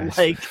 But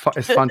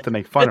it's fun to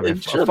make fun of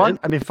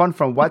it. Fun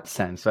from what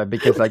sense? Right?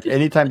 Because like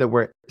anytime that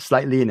we're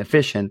slightly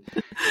inefficient,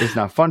 it's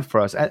not fun for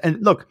us.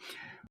 And look,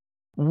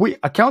 we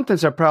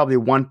accountants are probably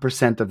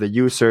 1% of the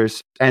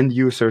users. End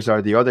users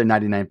are the other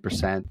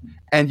 99%.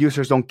 End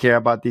users don't care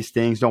about these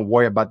things, don't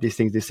worry about these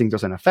things. This thing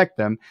doesn't affect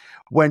them.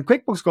 When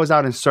QuickBooks goes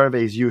out and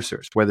surveys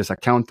users, whether it's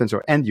accountants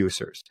or end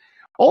users,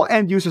 all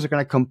end users are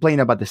going to complain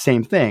about the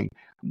same thing.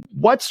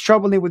 What's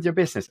troubling with your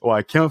business? Oh,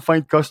 I can't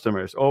find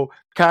customers. Oh,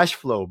 cash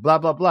flow, blah,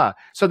 blah, blah.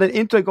 So then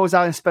Intuit goes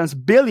out and spends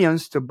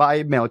billions to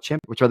buy MailChimp,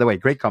 which, by the way,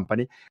 great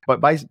company, but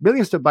buys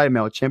billions to buy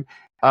MailChimp,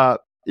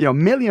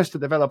 millions to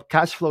develop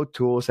cash flow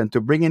tools and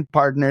to bring in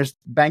partners,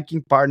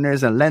 banking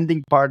partners and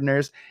lending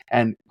partners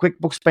and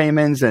QuickBooks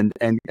payments and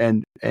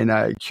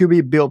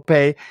QB bill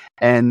pay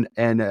and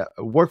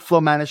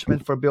workflow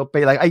management for bill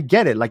pay. Like I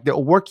get it. Like they're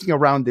working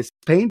around this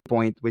pain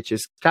point, which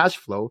is cash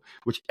flow,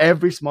 which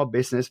every small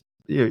business,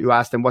 you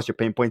ask them, what's your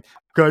pain point?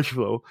 Cash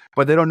flow.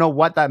 But they don't know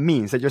what that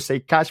means. They just say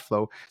cash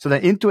flow. So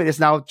then Intuit is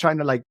now trying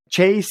to like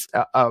chase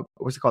a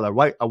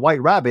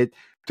white rabbit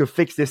to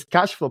fix this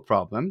cash flow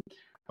problem.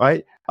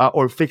 Right?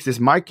 Or fix this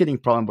marketing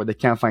problem where they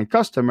can't find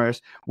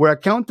customers, where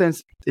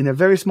accountants in a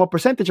very small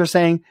percentage are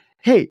saying,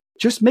 hey,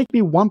 just make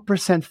me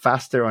 1%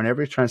 faster on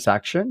every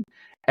transaction.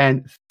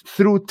 And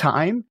through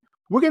time,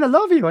 we're going to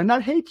love you and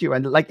not hate you.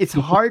 And like, it's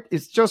hard.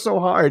 It's just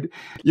so hard,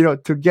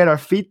 to get our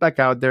feedback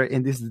out there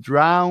in this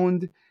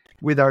drowned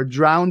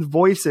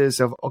voices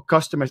of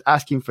customers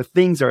asking for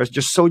things that are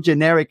just so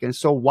generic and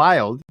so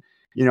wild,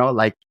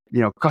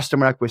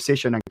 customer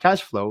acquisition and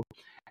cash flow.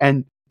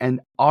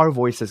 And our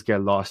voices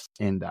get lost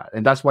in that.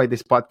 And that's why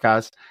this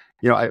podcast,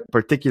 I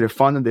particularly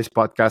fun on this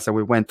podcast, and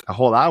we went a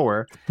whole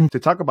hour to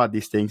talk about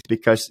these things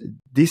because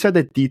these are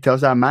the details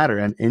that matter.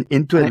 And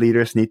Intuit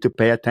leaders need to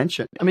pay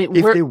attention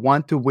if they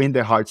want to win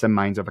the hearts and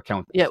minds of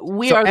accountants. Yeah,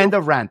 end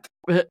of rant.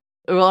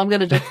 Well, I'm going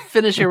to just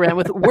finish your rant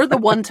with, we're the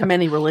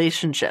one-to-many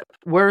relationship.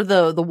 We're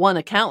the one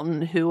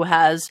accountant who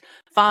has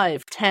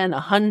 5, 10,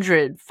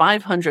 100,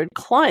 500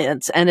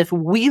 clients. And if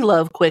we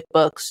love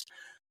QuickBooks,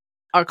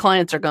 our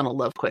clients are going to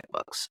love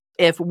QuickBooks.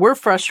 If we're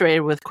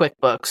frustrated with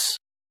QuickBooks,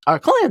 our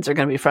clients are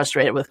going to be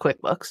frustrated with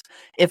QuickBooks.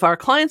 If our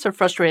clients are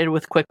frustrated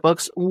with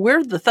QuickBooks,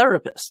 we're the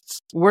therapists.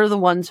 We're the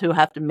ones who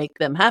have to make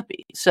them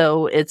happy.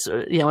 So it's,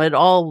 it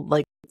all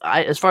like,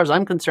 as far as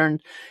I'm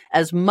concerned,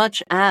 as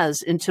much as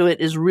Intuit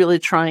is really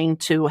trying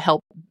to help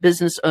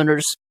business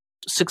owners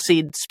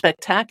succeed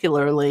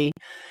spectacularly,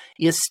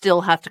 you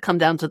still have to come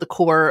down to the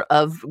core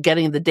of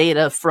getting the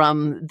data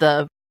from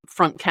the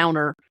front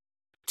counter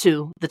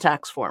to the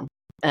tax form.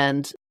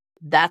 And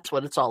that's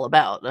what it's all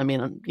about. I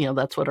mean,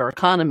 that's what our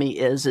economy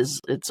is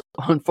it's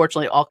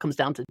unfortunately all comes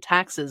down to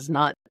taxes,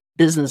 not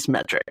business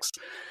metrics.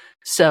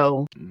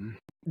 So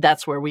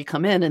that's where we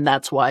come in. And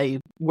that's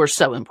why we're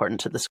so important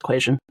to this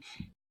equation.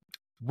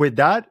 With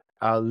that,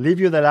 I'll leave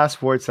you the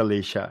last words,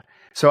 Alicia.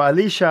 So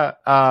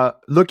Alicia,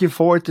 looking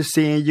forward to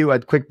seeing you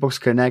at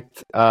QuickBooks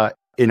Connect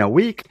in a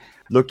week.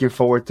 Looking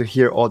forward to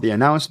hear all the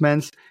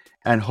announcements.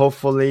 And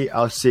hopefully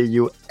I'll see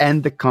you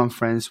end the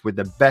conference with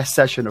the best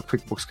session of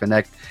QuickBooks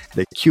Connect,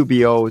 the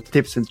QBO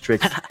tips and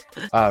tricks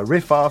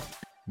riff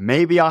off.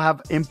 Maybe I'll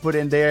have input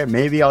in there.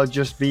 Maybe I'll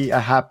just be a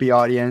happy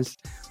audience.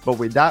 But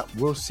with that,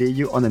 we'll see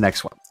you on the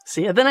next one.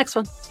 See you at the next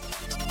one.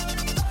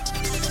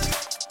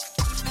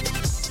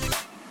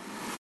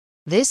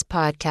 This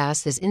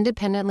podcast is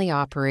independently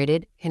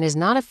operated and is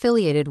not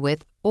affiliated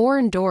with or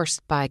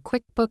endorsed by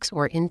QuickBooks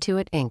or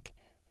Intuit Inc.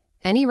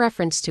 Any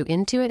reference to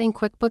Intuit and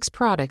QuickBooks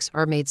products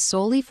are made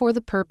solely for the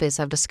purpose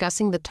of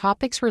discussing the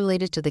topics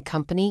related to the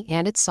company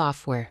and its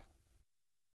software.